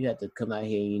not saying you have to come out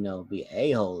here, be an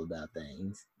a-hole about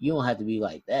things. You don't have to be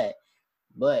like that.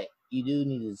 But you do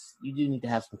need to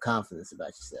have some confidence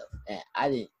about yourself. And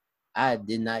I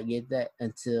did not get that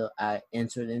until I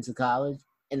entered into college,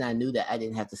 and I knew that I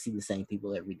didn't have to see the same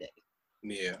people every day.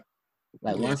 Yeah.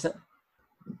 Like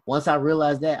once I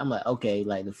realized that, I'm like, okay,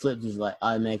 like the flip just like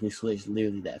automatically switched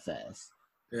literally that fast.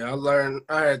 Yeah,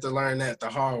 I had to learn that the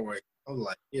hard way. I'm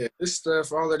like, yeah, this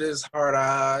stuff, all of this hard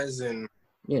eyes and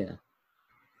yeah,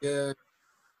 that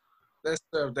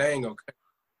stuff, they ain't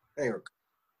okay.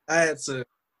 I had to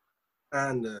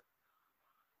kind of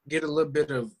get a little bit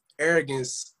of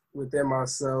arrogance within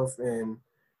myself and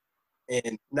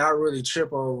not really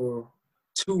trip over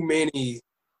too many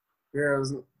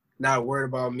girls not worried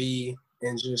about me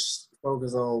and just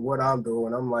focus on what I'm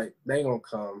doing. I'm like, they gonna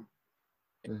come.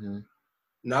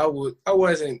 No, I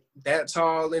wasn't that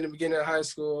tall in the beginning of high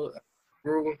school. I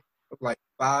grew like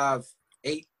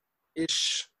 5'8"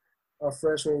 my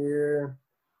freshman year.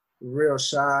 Real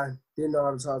shy. Didn't know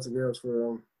how to talk to girls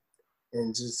for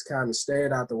and just kind of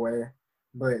stayed out the way.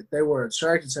 But they were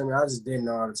attracted to me. I just didn't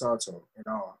know how to talk to them at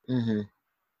all. Mm-hmm.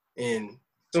 And as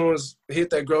soon as I hit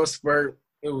that growth spurt,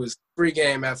 it was free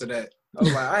game after that. I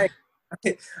was like,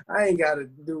 I ain't got to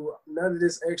do none of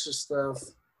this extra stuff.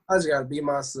 I just got to be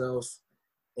myself.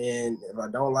 And if I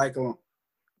don't like them,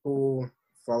 cool.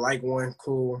 If I like one,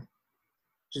 cool.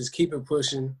 Just keep it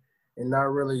pushing and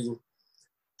not really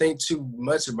think too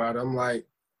much about it.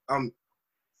 I'm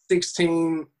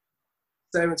 16,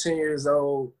 17 years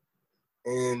old,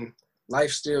 and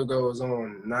life still goes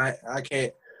on. And I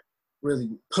can't really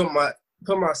put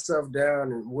myself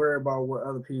down and worry about what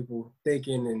other people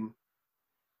thinking and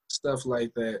stuff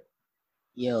like that.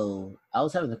 Yo, I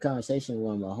was having a conversation with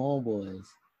one of my homeboys,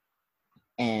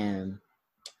 and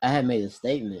I had made a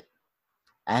statement.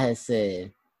 I had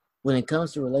said, when it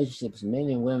comes to relationships, men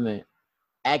and women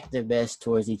act their best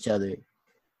towards each other.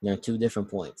 There are two different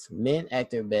points. Men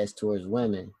act their best towards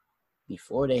women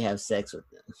before they have sex with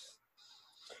them.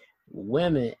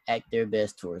 Women act their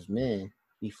best towards men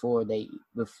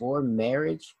before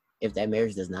marriage, if that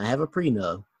marriage does not have a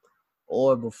prenup,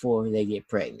 or before they get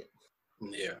pregnant.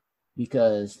 Yeah.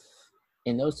 Because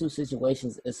in those two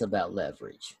situations, it's about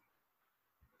leverage.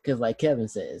 Because like Kevin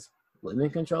says, women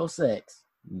control sex,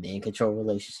 men control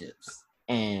relationships.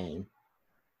 And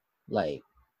like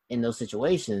in those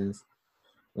situations,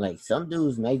 like some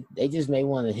dudes may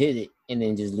want to hit it and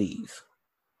then just leave.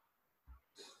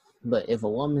 But if a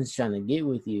woman's trying to get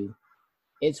with you,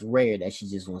 it's rare that she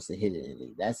just wants to hit it and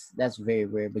leave. That's very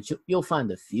rare. But you'll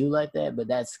find a few like that, but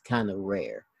that's kind of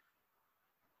rare.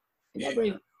 And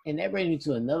that brings me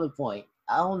to another point.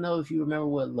 I don't know if you remember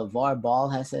what LeVar Ball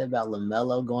has said about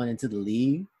LaMelo going into the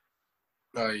league.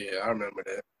 Oh yeah, I remember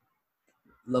that.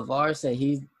 LeVar said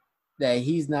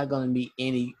he's not going to meet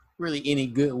any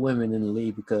good women in the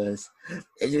league because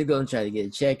they're just going to try to get a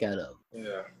check out of him.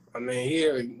 Yeah, I mean, he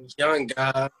a young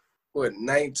guy,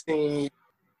 19.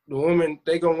 The women,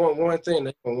 they gonna want one thing.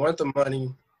 They gonna want the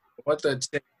money, want the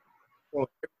attention, want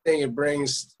everything it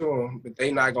brings to them, but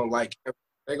they not gonna like him.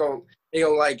 They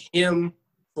gonna like him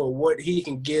for what he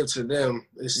can give to them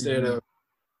instead of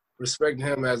respecting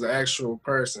him as an actual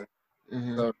person.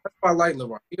 Mm-hmm. So that's why I like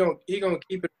LeBron. He gonna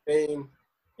keep it a thing,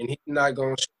 and he's not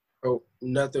gonna show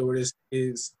nothing with his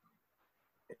kids.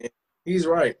 And he's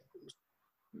right.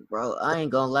 Bro, I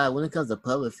ain't gonna lie. When it comes to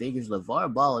public figures,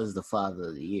 LeVar Ball is the father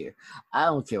of the year. I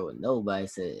don't care what nobody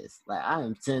says. Like, I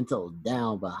am 10 toes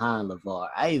down behind LeVar.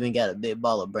 I even got a Big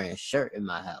Baller Brand shirt in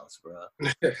my house, bro.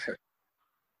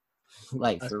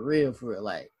 Like, for real.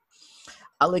 Like,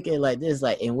 I look at it like this.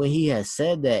 Like, and when he has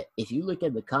said that, if you look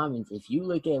at the comments, if you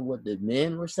look at what the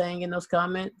men were saying in those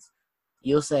comments,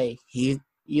 you'll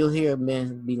hear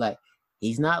men be like,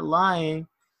 he's not lying.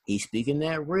 He's speaking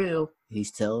that real.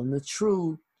 He's telling the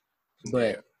truth.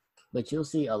 But you'll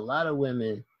see a lot of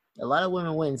women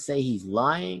wouldn't say he's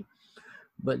lying,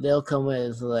 but they'll come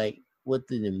as like with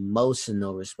an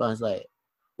emotional response, like,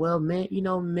 well, men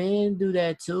do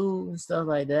that too and stuff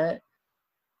like that.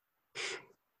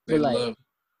 They love.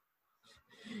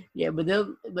 Yeah, but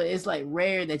it's like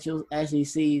rare that you'll actually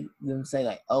see them say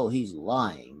like, oh, he's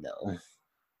lying though.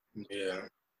 Yeah.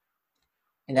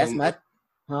 And that's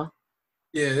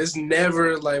Yeah, it's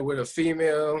never like with a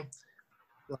female,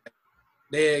 like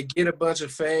they get a bunch of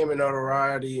fame and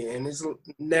notoriety, and it's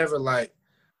never like,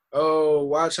 oh,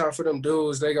 watch out for them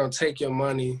dudes, they gonna take your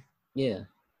money. Yeah.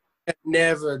 They'll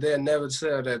never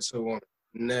tell that to a woman.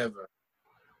 Never.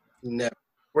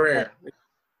 Rare.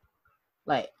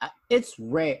 It's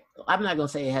rare. I'm not gonna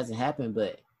say it hasn't happened,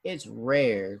 but it's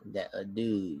rare that a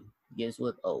dude gets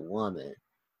with a woman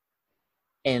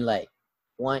and like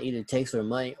one either takes her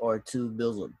money or two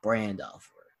builds a brand off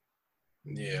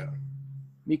her. Yeah.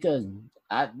 Because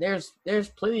there's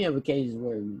plenty of occasions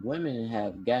where women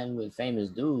have gotten with famous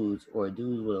dudes or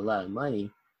dudes with a lot of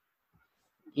money,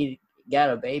 he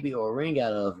got a baby or a ring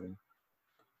out of him,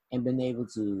 and been able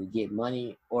to get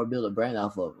money or build a brand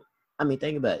off of him. I mean,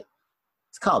 think about it.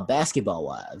 It's called Basketball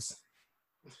Wives.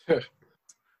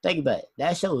 Think about it.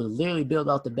 That show was literally built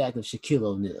off the back of Shaquille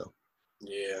O'Neal.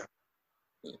 Yeah.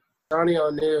 Johnny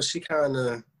O'Neal, she kind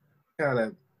of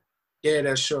gave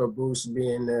that show a boost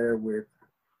being there with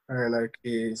her and her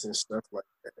kids and stuff like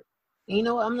that. You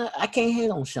know, I can't hate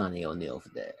on Shawnee O'Neal for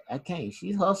that. I can't.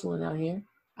 She's hustling out here.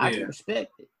 I can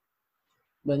respect it.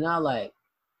 But not like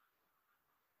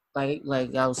I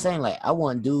was saying, like, I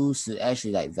want dudes to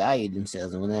actually like value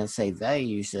themselves. And when I say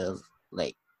value yourselves,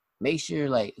 like, make sure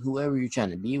like whoever you're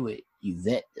trying to be with, you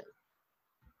vet them.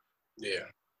 Yeah.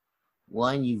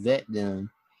 One, you vet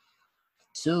them.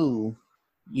 Two,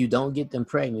 you don't get them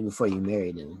pregnant before you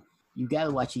marry them. You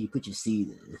gotta watch who you put your seed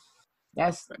in.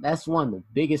 That's one of the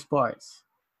biggest parts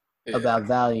Yeah. about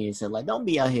valuing yourself. Like, don't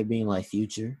be out here being like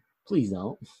Future. Please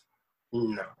don't.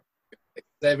 No.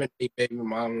 7, 8 baby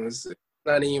mamas.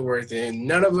 Not even worth it. And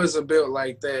none of us are built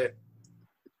like that.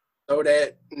 Throw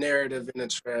that narrative in the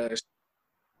trash.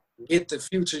 Get the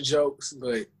Future jokes,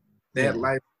 but that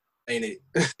life ain't it.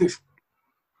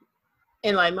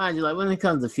 And like, mind you, like when it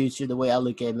comes to Future, the way I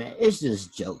look at it, man, it's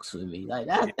just jokes with me. Like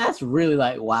that's really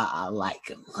like why I like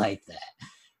him like that.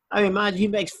 I mean, mind you, he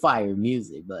makes fire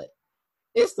music, but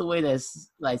it's the way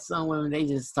that's like some women, they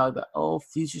just talk about, oh,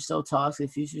 Future's so toxic,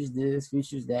 Future's this,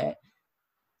 Future's that.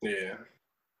 Yeah.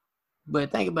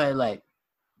 But think about it, like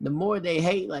the more they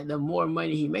hate, like the more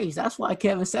money he makes. That's why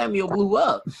Kevin Samuel blew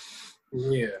up.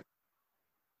 Yeah.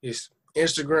 His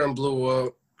Instagram blew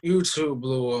up, YouTube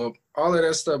blew up, all of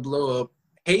that stuff blew up.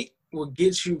 Hate will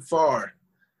get you far.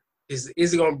 Is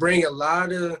it gonna bring a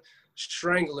lot of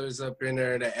stranglers up in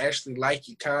there that actually like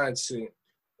your content,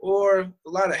 or a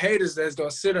lot of haters that's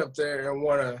gonna sit up there and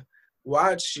wanna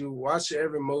watch your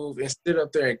every move, and sit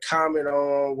up there and comment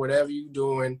on whatever you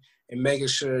doing and making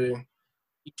sure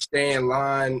you stay in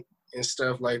line and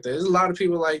stuff like that. There's a lot of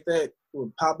people like that who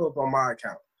would pop up on my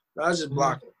account. I just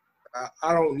block them.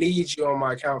 I don't need you on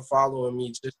my account following me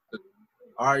just to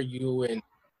argue and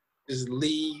just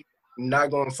leave. I'm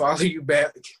not gonna follow you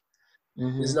back.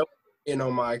 There's no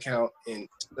on my account and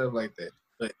stuff like that.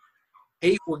 But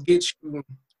hate will get you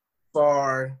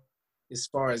far as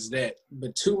far as that.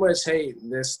 But too much hate,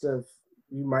 that stuff,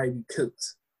 you might be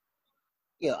cooked.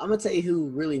 Yeah, I'm gonna tell you who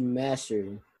really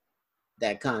mastered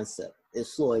that concept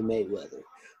is Floyd Mayweather.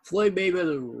 Floyd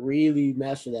Mayweather really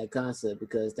mastered that concept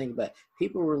because think about it,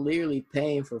 people were literally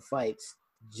paying for fights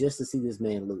just to see this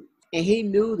man lose. And he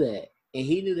knew that. And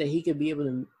he knew that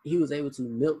he was able to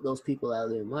milk those people out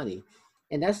of their money.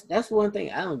 And that's one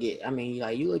thing I don't get. I mean,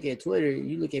 like you look at Twitter,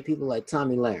 you look at people like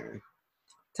Tommy Lahren.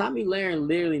 Tommy Lahren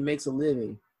literally makes a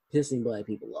living pissing black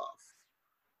people off.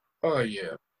 Oh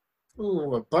yeah.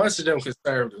 Ooh, a bunch of them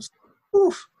conservatives.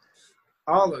 Oof.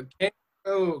 All of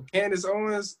Candace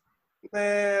Owens,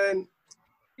 man,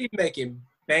 he making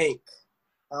bank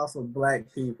off of black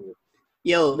people.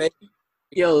 Yo,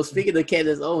 speaking of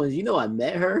Candace Owens, you know I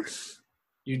met her.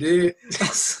 You did?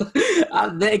 I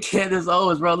met Candace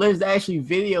Owens, bro. There's actually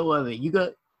video of it. You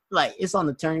go it's on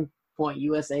the Turning Point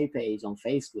USA page on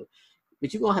Facebook,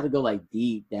 but you're gonna have to go like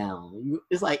deep down.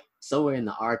 It's like somewhere in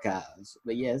the archives.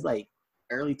 But yeah, it's like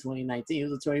early 2019. It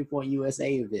was a Turning Point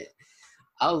USA event.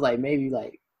 I was like maybe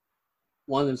like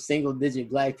one of them single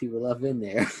digit black people up in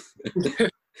there.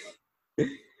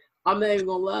 I'm not even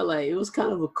gonna lie, like it was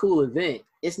kind of a cool event.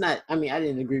 It's not, I mean, I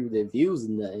didn't agree with their views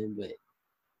and nothing, but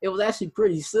it was actually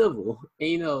pretty civil.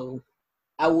 And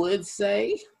I would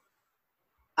say,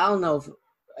 I don't know.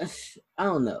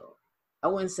 I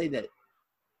wouldn't say that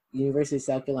University of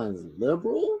South Carolina is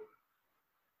liberal.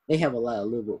 They have a lot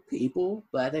of liberal people,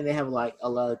 but I think they have like a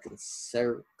lot of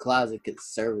closet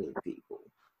conservative people.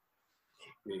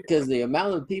 Because the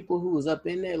amount of people who was up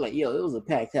in there, like, it was a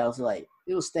packed house. Like,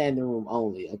 it was standing room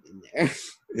only up in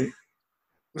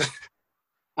there.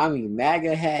 I mean,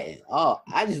 MAGA hat and all.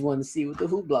 I just wanted to see what the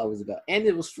hoopla was about. And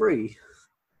it was free.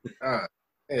 Yeah,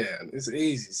 it's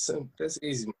easy. That's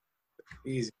easy.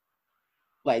 Easy.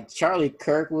 Like, Charlie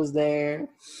Kirk was there.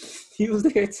 He was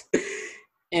there too.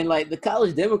 And, like, the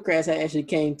college Democrats actually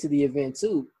came to the event,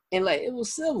 too. And, like, it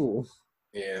was civil.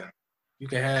 Yeah. You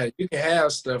can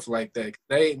have stuff like that.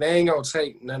 They ain't gonna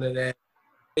take none of that.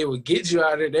 They will get you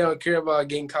out of there. They don't care about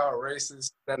getting called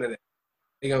racist. None of that.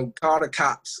 They gonna call the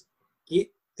cops. Get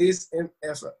this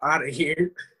MF out of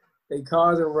here. They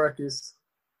causing ruckus.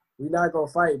 We not gonna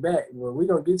fight back. Well, we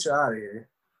gonna get you out of here.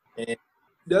 And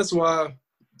that's why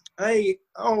I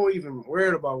don't even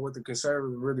worried about what the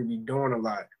conservatives really be doing a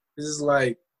lot. This is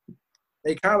like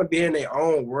they kind of be in their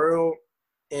own world,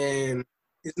 and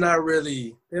it's not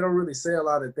really, they don't really say a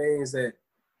lot of things that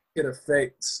could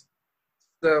affect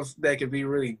stuff that could be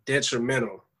really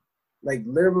detrimental. Like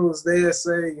liberals, they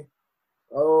say,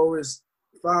 oh, it's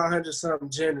 500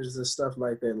 something genders and stuff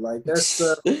like that. Like that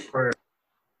stuff where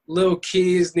little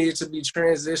kids need to be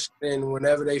transitioning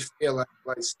whenever they feel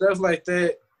like stuff like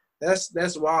that.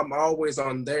 That's why I'm always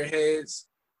on their heads.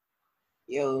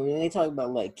 Yo, when they talk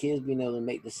about like kids being able to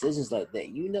make decisions like that,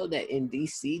 you know that in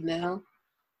DC now,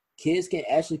 kids can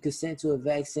actually consent to a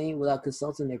vaccine without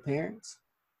consulting their parents.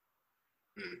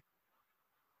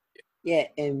 Yeah,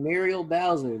 and Muriel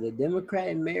Bowser, the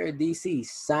Democratic mayor of DC,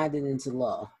 signed it into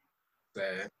law.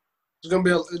 They're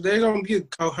gonna be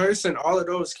coercing all of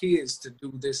those kids to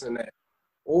do this and that,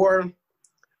 or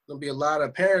gonna be a lot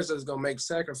of parents that's gonna make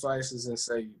sacrifices and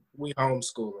say we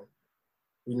homeschooling.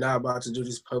 We're not about to do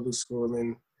this public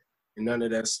schooling and none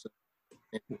of that stuff.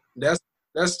 And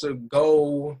that's the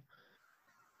goal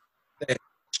that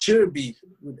should be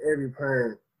with every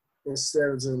parent, instead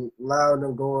of just allowing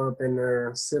them go up in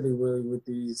there silly willy with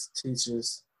these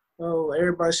teachers. Oh,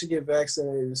 everybody should get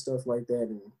vaccinated and stuff like that,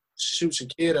 and shoot your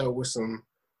kid up with some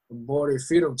aborted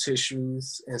fetal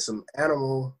tissues and some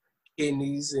animal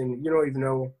kidneys, and you don't even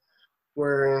know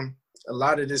where a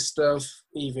lot of this stuff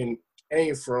even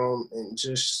came from, and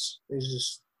it's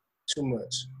just too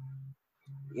much.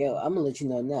 Yo, I'm gonna let you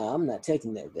know now. I'm not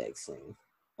taking that vaccine.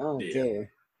 I don't care.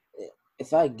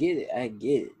 If I get it, I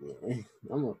get it.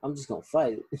 Man. I'm just gonna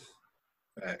fight it.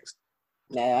 Thanks.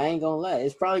 Now I ain't gonna lie.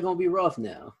 It's probably gonna be rough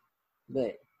now,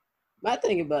 but my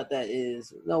thing about that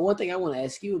is, no. One thing I want to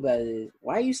ask you about is,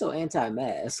 why are you so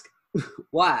anti-mask?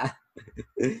 Why?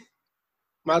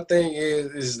 My thing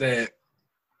is that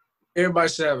everybody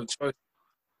should have a choice.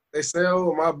 They say,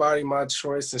 "Oh, my body, my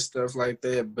choice," and stuff like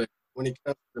that. But when it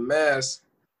comes to the mask,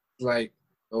 like,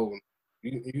 oh,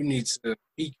 you need to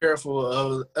be careful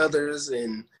of others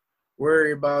and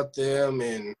worry about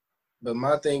them. But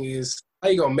my thing is, how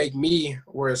you gonna make me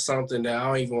wear something that I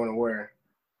don't even want to wear?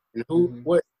 And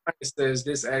what science says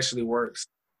this actually works?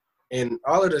 And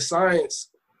all of the science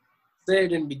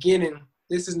said in the beginning,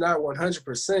 this is not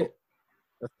 100%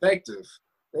 effective.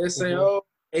 They say,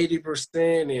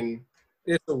 80%, and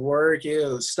it'll work.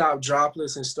 It'll stop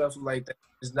droplets and stuff like that.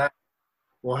 It's not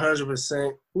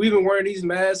 100%. We've been wearing these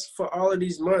masks for all of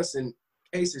these months, and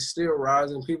cases still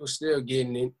rising. People still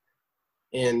getting it,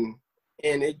 and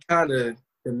it kind of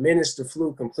diminished the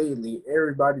flu completely.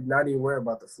 Everybody not even worried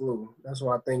about the flu. That's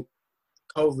why I think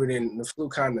COVID and the flu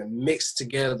kind of mixed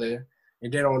together,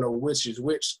 and they don't know which is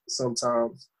which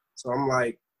sometimes. So I'm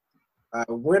like, I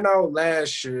went out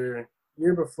last year,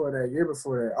 year before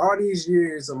that, all these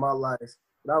years of my life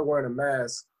without wearing a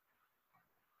mask.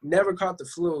 Never caught the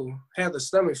flu, had the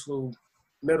stomach flu,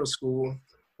 middle school,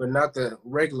 but not the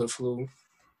regular flu.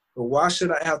 But why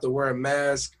should I have to wear a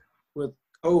mask with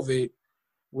COVID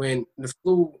when the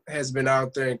flu has been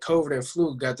out there and COVID and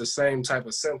flu got the same type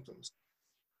of symptoms?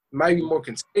 It might be more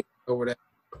contagious over that,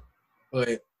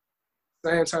 but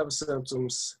same type of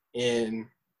symptoms, and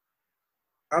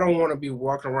I don't want to be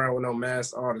walking around with no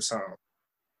mask all the time.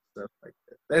 Stuff like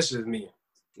that. That's just me.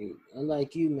 Dude,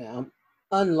 unlike you, man.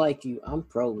 Unlike you, I'm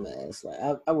pro mask.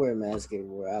 Like I wear a mask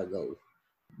everywhere I go.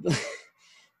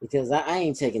 Because I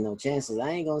ain't taking no chances.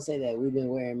 I ain't gonna say that we've been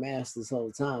wearing masks this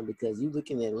whole time, because you look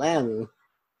in Atlanta,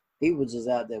 people just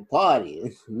out there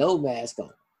partying, no mask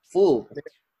on, full.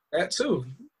 That too.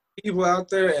 People out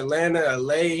there, Atlanta,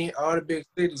 LA, all the big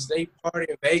cities, they party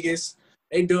in Vegas.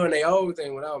 They doing their own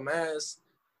thing without masks,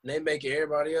 and they making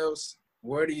everybody else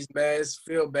wear these masks,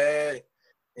 feel bad,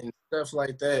 and stuff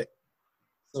like that.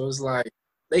 So it's like,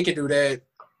 they can do that.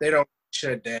 They don't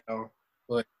shut down,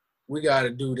 but we got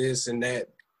to do this and that.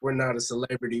 We're not a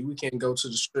celebrity. We can't go to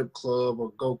the strip club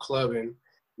or go clubbing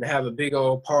and have a big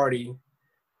old party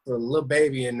for a little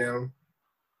baby in them,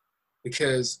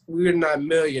 because we're not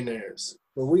millionaires.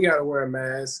 But we got to wear a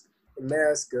mask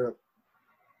up,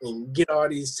 and get all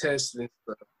these tests and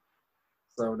stuff.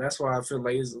 So that's why I feel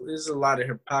like there's a lot of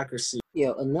hypocrisy.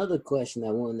 Yo, another question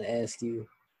I wanted to ask you.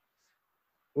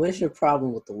 What's your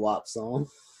problem with the WAP song?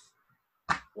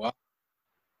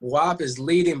 WAP is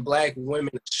leading Black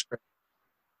women astray.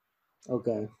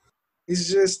 Okay.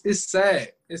 It's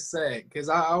sad. It's sad, because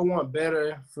I want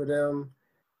better for them.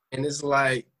 And it's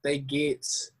like they get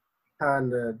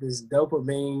kind of this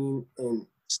dopamine and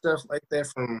stuff like that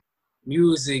from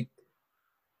music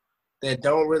that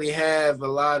don't really have a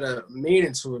lot of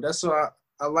meaning to it. That's why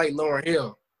I like Lauryn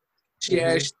Hill. She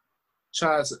actually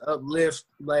tries to uplift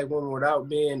Black women without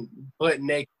being butt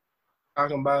naked,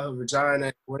 talking about her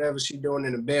vagina, whatever she's doing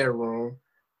in the bedroom.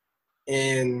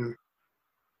 And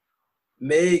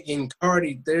Meg and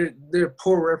Cardi, they're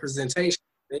poor representation.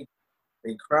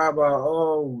 They cry about,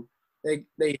 oh, they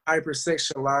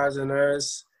hypersexualizing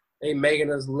us. They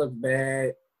making us look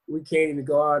bad. We can't even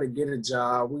go out and get a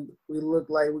job. We look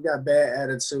like we got bad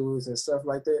attitudes and stuff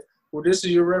like that. Well, this is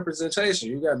your representation.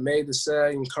 You got Meg Thee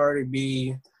Stallion, Cardi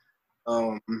B,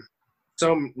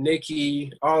 some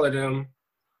Nicki, all of them.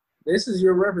 This is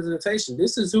your representation.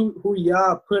 This is who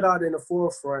y'all put out in the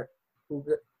forefront, who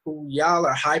y'all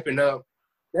are hyping up.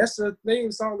 That's the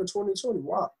theme song of 2020.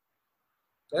 Wow.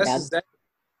 That's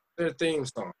their theme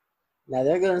song. Now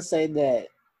they're gonna say that,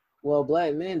 well,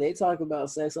 Black men, they talk about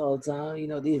sex all the time. You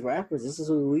know, these rappers, this is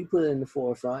who we put in the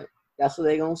forefront. That's what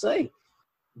they're gonna say.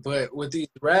 But with these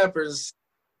rappers,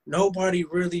 nobody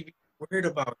really worried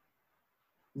about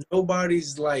it.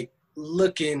 Nobody's like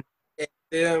looking at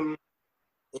them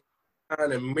and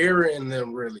kind of mirroring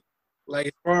them, really. Like,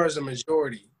 as far as the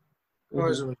majority.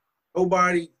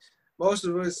 Mm-hmm. Most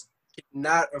of us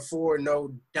cannot afford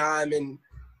no diamond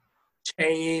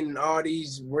chain and all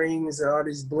these rings and all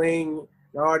these bling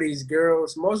and all these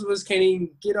girls. Most of us can't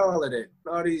even get all of that.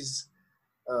 All these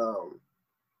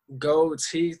gold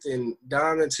teeth and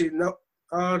diamond teeth, no,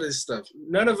 all this stuff.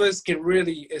 None of us can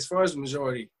really, as far as the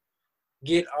majority,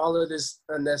 get all of this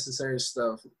unnecessary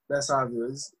stuff. That's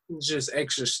obvious. It's just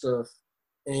extra stuff.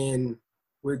 And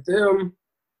with them,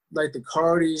 like the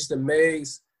Cardis, the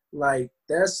Megs, like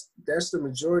that's the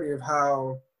majority of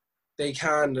how they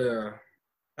kind of,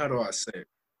 how do I say it?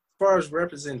 As far as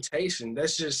representation,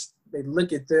 that's just, they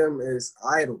look at them as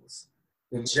idols.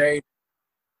 The Jay,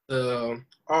 the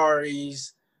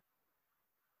Aries,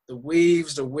 the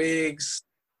weaves, the wigs,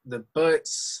 the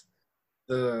butts,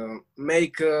 the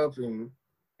makeup, and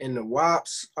the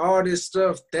wops, all this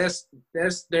stuff, that's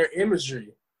their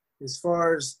imagery. As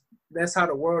far as that's how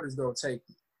the world is gonna take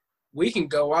it. We can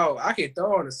go out, I can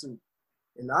throw on a suit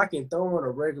and I can throw on a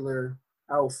regular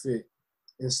outfit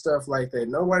and stuff like that.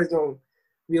 Nobody's gonna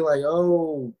be like,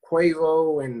 oh,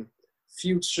 Quavo and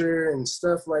Future and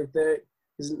stuff like that.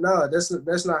 No,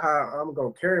 that's not how I'm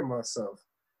gonna carry myself.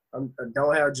 I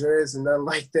don't have dreads and nothing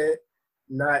like that.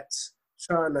 Not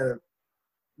trying to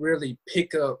really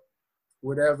pick up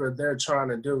whatever they're trying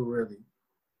to do, really.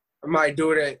 I might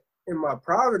do that in my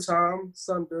private time,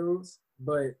 some dudes,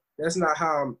 but that's not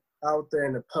how I'm out there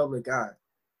in the public eye.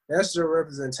 That's the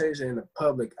representation in the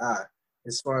public eye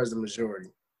as far as the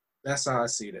majority. That's how I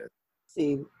see that.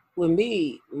 See, with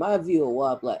me, my view of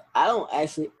WAP, like I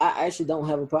actually don't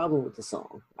have a problem with the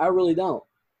song. I really don't.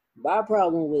 My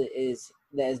problem with it is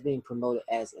that it's being promoted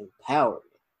as empowerment.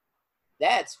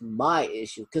 That's my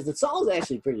issue, because the song's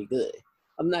actually pretty good.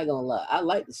 I'm not gonna lie, I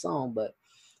like the song, but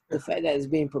the fact that it's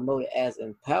being promoted as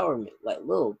empowerment, like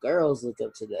little girls look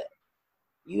up to that.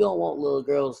 You don't want little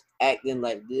girls acting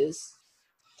like this.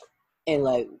 And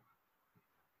like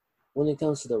when it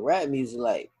comes to the rap music,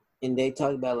 like, and they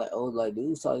talk about like, oh, like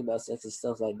dudes talking about sex and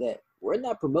stuff like that. We're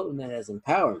not promoting that as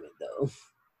empowerment though.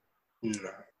 No,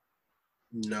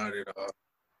 not at all.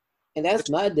 And that's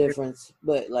my difference.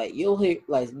 But like you'll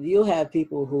have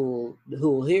people who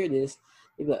will hear this,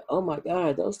 they'll be like, oh my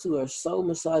God, those two are so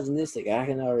misogynistic. I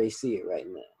can already see it right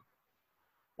now.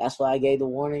 That's why I gave the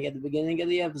warning at the beginning of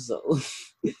the episode.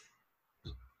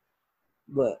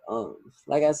 But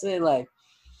like I said, like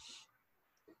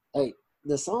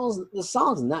the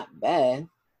song's not bad.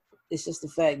 It's just the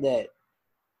fact that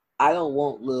I don't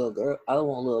want little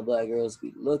black girls to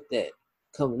be looked at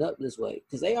coming up this way,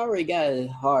 because they already got it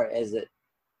hard as it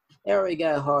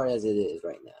is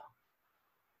right now.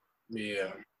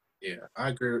 Yeah, I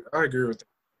agree with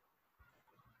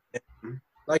that.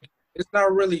 Like, it's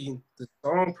not really the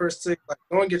song per se. Like,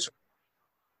 you're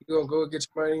gonna go get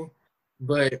your money,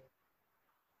 but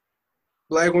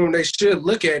black women, they should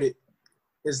look at it.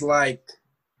 It's like,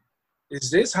 is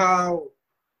this how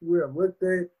we're looked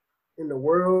at in the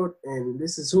world, and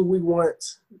this is who we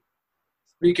want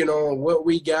speaking on what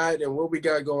we got and what we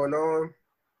got going on?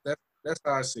 That's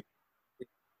how I see it.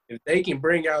 If they can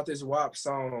bring out this WAP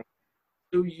song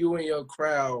to you and your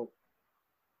crowd,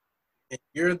 and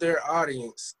you're their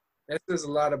audience, that says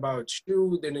a lot about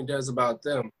you than it does about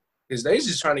them. Because they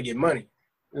just trying to get money.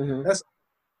 Mm-hmm.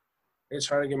 They're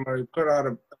trying to get money, put out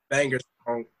a banger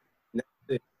song. And that's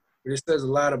it. But it says a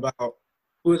lot about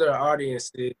who their audience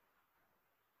is,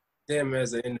 them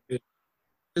as an individual.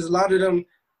 Because a lot of them,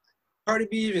 Cardi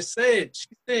B even said, she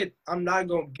said, I'm not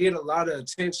going to get a lot of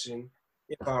attention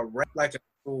if I rap like a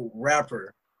cool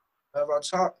rapper. If I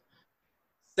talk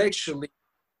sexually,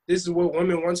 this is what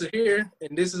women want to hear,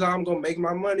 and this is how I'm going to make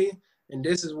my money, and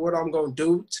this is what I'm going to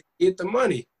do to get the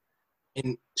money.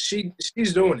 And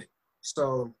she's doing it.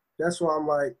 So that's why I'm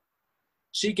like,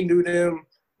 she can do them,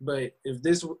 but if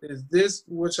this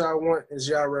what y'all want is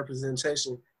y'all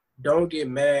representation, don't get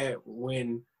mad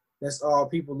when that's all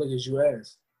people look at you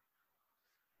as.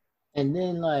 And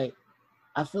then, like,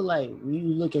 I feel like when you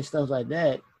look at stuff like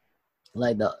that,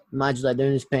 like mind you, like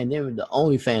during this pandemic, the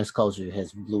OnlyFans culture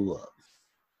has blew up.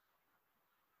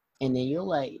 And then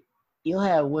you'll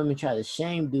have women try to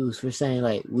shame dudes for saying,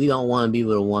 like, we don't want to be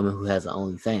with a woman who has an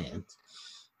OnlyFans.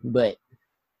 But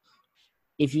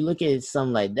if you look at it,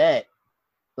 something like that,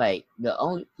 like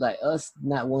us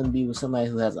not wanting to be with somebody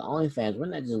who has an OnlyFans, we're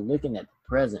not just looking at the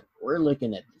present, we're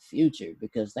looking at the future.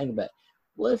 Because think about it,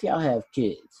 what if y'all have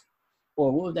kids?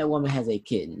 Or what if that woman has a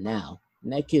kid now,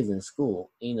 and that kid's in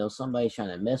school, and, somebody's trying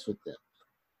to mess with them?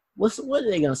 What are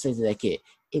they going to say to that kid?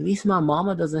 At least my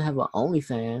mama doesn't have an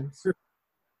OnlyFans.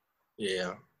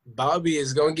 Yeah. Bobby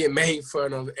is going to get made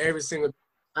fun of every single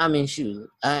I mean, shoot.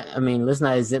 I mean, let's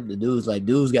not exempt the dudes. Like,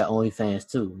 dudes got OnlyFans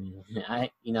too. I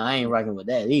ain't rocking with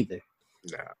that either.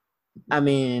 Nah. I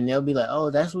mean, they'll be like, "Oh,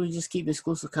 that's what we just keep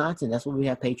exclusive content. That's what we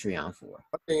have Patreon for."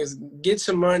 My thing is get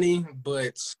your money,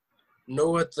 but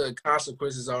know what the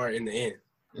consequences are in the end.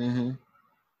 Mm-hmm.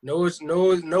 Know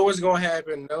what's gonna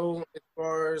happen. Know as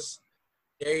far as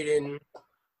dating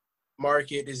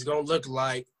market is gonna look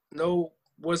like. Know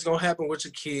what's gonna happen with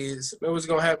your kids. Know what's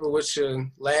gonna happen with your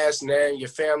last name, your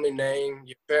family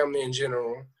in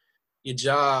general, your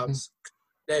jobs.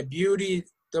 That beauty,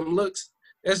 them looks,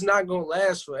 that's not gonna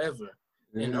last forever.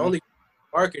 And the Mm-hmm. only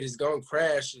market is gonna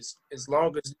crash as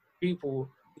long as people,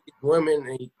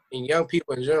 women and young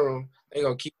people in general, they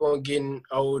gonna keep on getting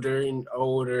older and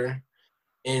older.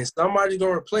 And somebody's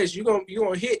gonna replace you. You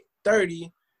gonna hit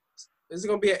 30. There's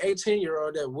gonna be an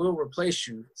 18-year-old that will replace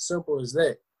you. Simple as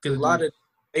that. Because a Mm-hmm. lot of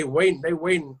they waiting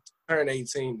to turn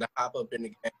 18 to hop up in the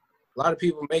game. A lot of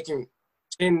people making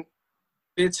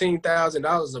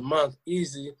 $15,000 a month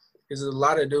easy because a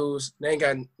lot of dudes they ain't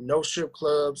got no strip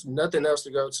clubs, nothing else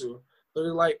to go to. So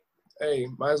they're like, hey,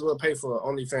 might as well pay for an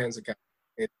OnlyFans account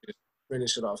and just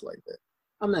finish it off like that.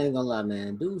 I'm not even gonna lie,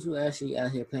 man. Dudes who actually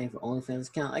out here paying for OnlyFans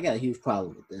account, I got a huge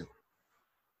problem with them.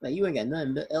 Like, you ain't got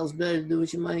nothing else better to do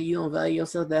with your money. You don't value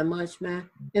yourself that much, man.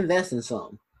 Invest in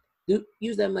something.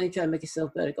 Use that money to try to make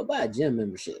yourself better. Go buy a gym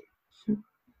membership.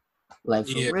 Like,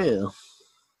 for Yeah, real.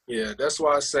 yeah. That's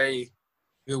why I say if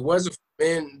it wasn't for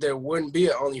men, there wouldn't be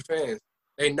an OnlyFans.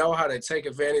 They know how to take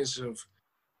advantage of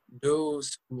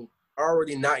dudes who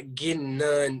already not getting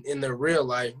none in their real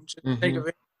life. Just take Mm-hmm.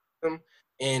 advantage of them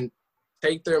and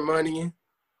take their money,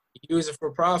 use it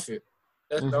for profit.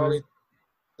 That's the Mm-hmm. only.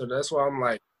 So that's why I'm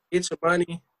like, get your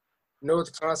money, know what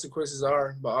the consequences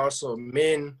are, but also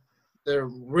men, they're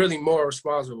really more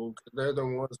responsible because they're the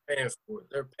ones paying for it.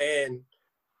 They're paying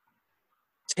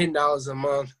 $10 a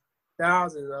month,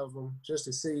 thousands of them, just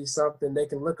to see something they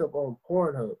can look up on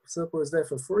Pornhub. Simple as that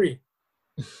for free.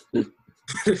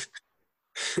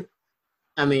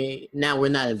 I mean, now we're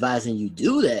not advising you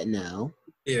do that now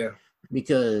Yeah.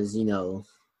 because,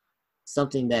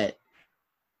 something that,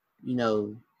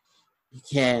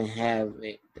 can have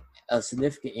a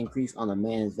significant increase on a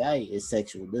man's value is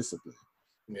sexual discipline.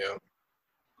 Yeah.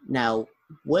 Now,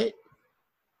 what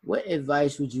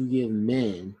advice would you give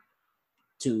men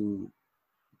to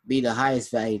be the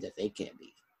highest value that they can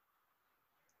be?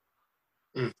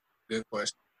 Good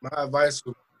question. My advice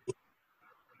would be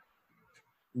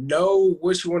know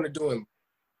what you want to do and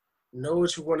know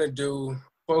what you want to do,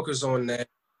 focus on that,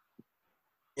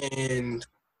 and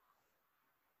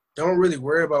don't really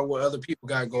worry about what other people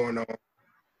got going on.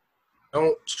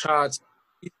 Don't try to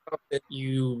be something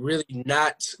you really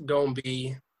not gonna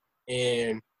be,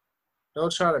 and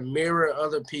don't try to mirror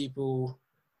other people.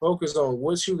 Focus on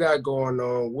what you got going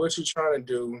on, what you're trying to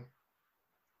do,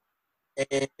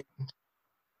 and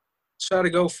try to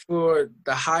go for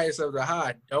the highest of the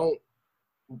high. Don't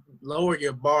lower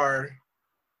your bar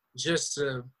just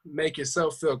to make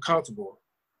yourself feel comfortable.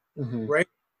 Mm-hmm. Raise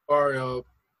the bar up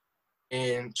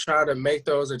and try to make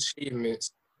those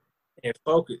achievements and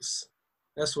focus.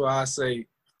 That's why I say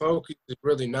focus is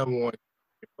really number one.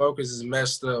 If focus is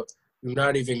messed up, you're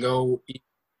not even go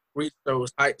reach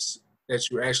those heights that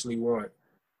you actually want.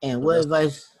 And So what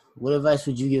that's, advice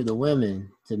would you give the women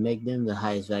to make them the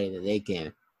highest value that they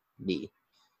can be?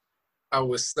 I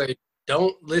would say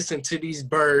don't listen to these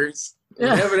birds.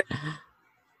 Whatever they,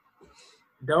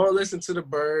 don't listen to the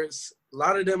birds. A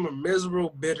lot of them are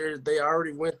miserable, bitter. They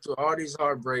already went through all these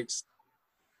heartbreaks.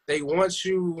 They want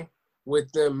you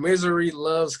with the misery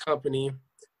loves company.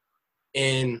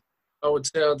 And I would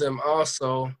tell them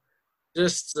also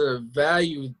just to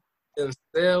value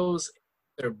themselves,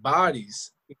 their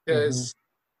bodies, Mm-hmm. because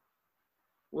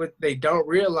what they don't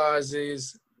realize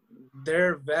is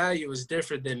their value is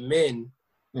different than men,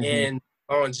 Mm-hmm. and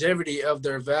longevity of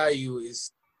their value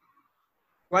is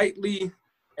slightly,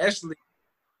 actually,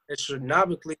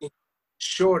 astronomically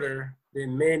shorter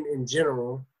than men in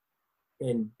general.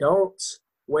 And don't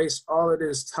waste all of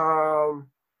this time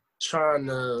trying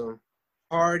to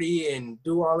party and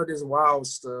do all of this wild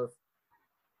stuff.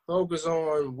 Focus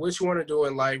on what you want to do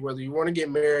in life, whether you want to get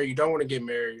married, you don't want to get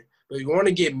married. But if you want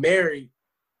to get married,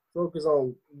 focus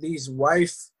on these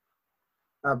wife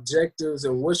objectives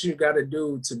and what you got to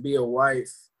do to be a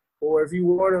wife. Or if you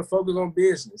want to focus on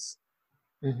business,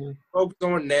 Mm-hmm. focus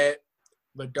on that,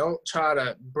 but don't try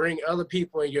to bring other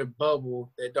people in your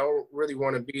bubble that don't really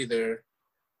want to be there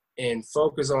and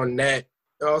focus on that.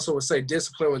 I also would say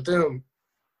discipline with them,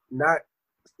 not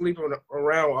sleeping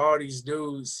around with all these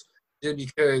dudes just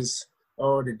because,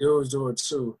 oh, the dudes do it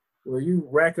too. When you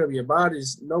rack up your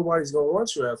bodies, nobody's gonna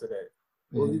want you after that.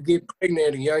 When you get pregnant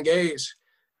at a young age,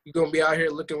 you're gonna be out here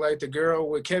looking like the girl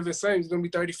with Kevin Samuels. Gonna be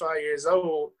 35 years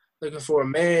old, looking for a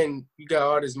man. You got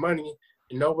all this money,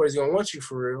 and nobody's gonna want you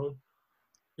for real.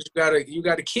 You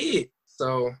got a kid,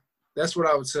 so that's what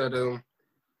I would tell them.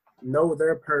 Know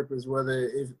their purpose, whether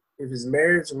if it's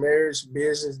marriage,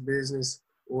 business,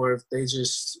 or if they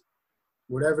just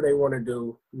whatever they want to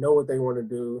do, know what they want to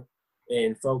do,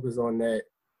 and focus on that,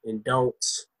 and don't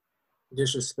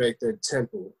disrespect their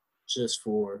temple just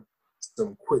for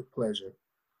some quick pleasure.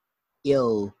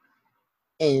 Yo,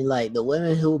 and like the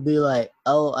women who be like,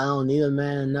 "Oh, I don't need a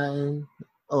man or nothing.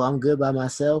 Oh, I'm good by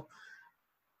myself."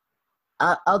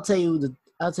 I'll tell you the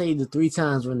 3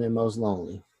 times when they're most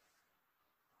lonely.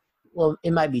 Well,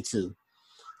 it might be 2.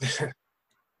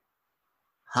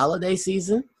 Holiday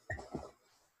season,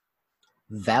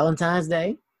 Valentine's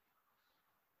Day,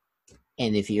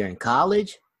 and if you're in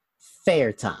college,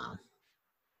 fair time.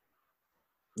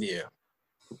 Yeah.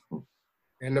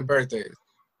 And the birthdays.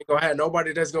 You're going to have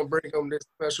nobody that's going to bring them this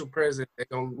special present. They're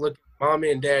going to look at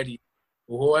mommy and daddy,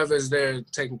 or whoever's there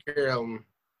taking care of them.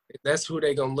 That's who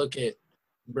they're going to look at,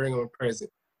 bring them a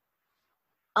present.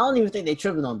 I don't even think they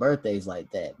tripping on birthdays like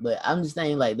that. But I'm just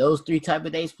saying like those 3 type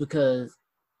of dates because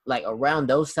like around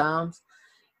those times,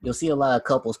 you'll see a lot of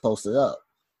couples posted up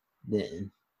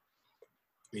then.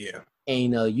 Yeah.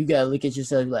 And you gotta look at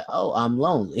yourself like, oh, I'm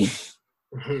lonely.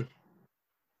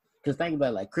 Because think about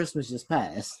it, like Christmas just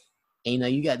passed. And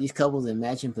you got these couples in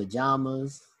matching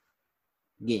pajamas,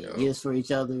 getting gifts for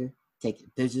each other, taking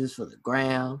pictures for the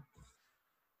gram.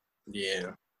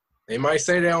 Yeah. They might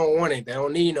say they don't want it. They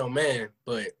don't need no man.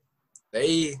 But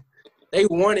they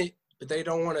want it, but they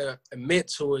don't want to admit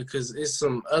to it because it's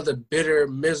some other bitter,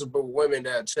 miserable women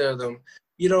that tell them,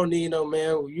 you don't need no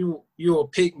man. You will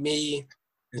pick me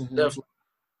and stuff.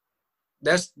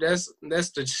 That's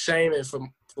the shaming for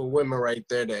women right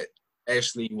there that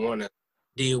actually want to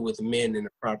deal with men in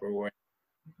the proper way.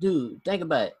 Dude, think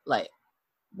about it. Like,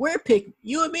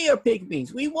 you and me are pick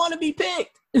me's. We want to be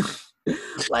picked.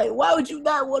 Like, why would you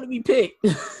not want to be picked?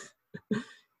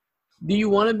 Do you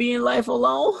want to be in life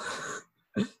alone?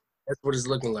 That's what it's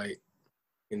looking like.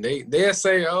 And they'll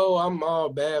say, oh, I'm all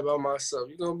bad by myself.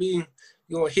 You're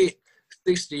gonna hit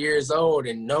 60 years old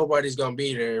and nobody's gonna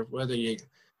be there. Whether you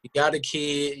got a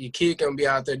kid, your kid gonna be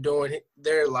out there doing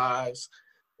their lives,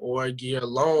 or you're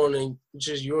alone and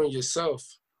just you and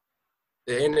yourself.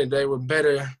 At the end of the day,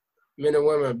 men and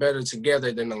women are better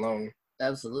together than alone.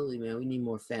 Absolutely, man. We need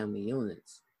more family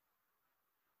units.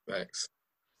 Facts.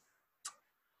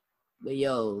 But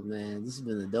yo, man, this has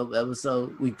been a dope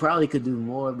episode. We probably could do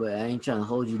more, but I ain't trying to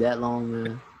hold you that long,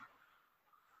 man.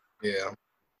 Yeah.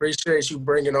 Appreciate you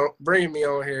bringing me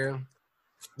on here.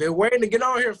 Been waiting to get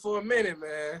on here for a minute,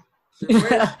 man.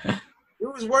 It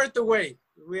was worth the wait.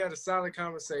 We had a solid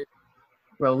conversation.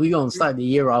 Bro, we gonna start the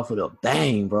year off with a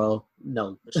bang, bro.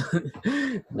 No,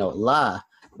 no lie.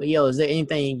 But yo, is there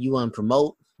anything you want to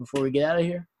promote before we get out of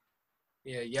here?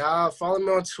 Yeah, y'all follow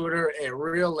me on Twitter at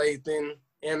Real Lathan,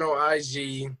 and on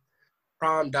IG,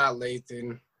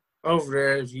 prom.lathan. Over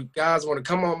there, if you guys want to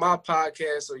come on my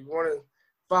podcast or you want to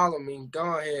follow me,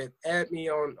 go ahead, add me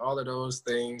on all of those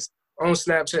things. On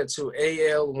Snapchat too,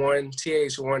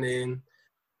 AL1TH1N.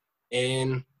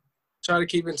 And try to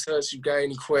keep in touch. You got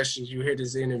any questions, you hear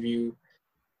this interview.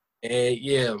 And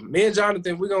yeah, me and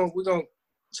Jonathan, we're gonna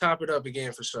chop it up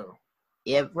again for sure.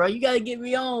 Yeah, bro, you gotta get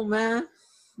me on, man.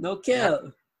 No cap.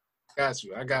 I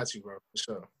got you, bro, for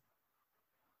sure.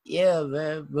 Yeah,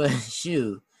 man, but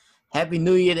shoot. Happy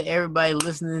New Year to everybody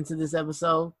listening to this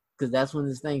episode, because that's when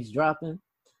this thing's dropping.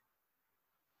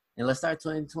 And let's start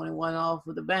 2021 off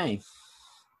with a bang.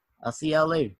 I'll see y'all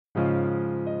later.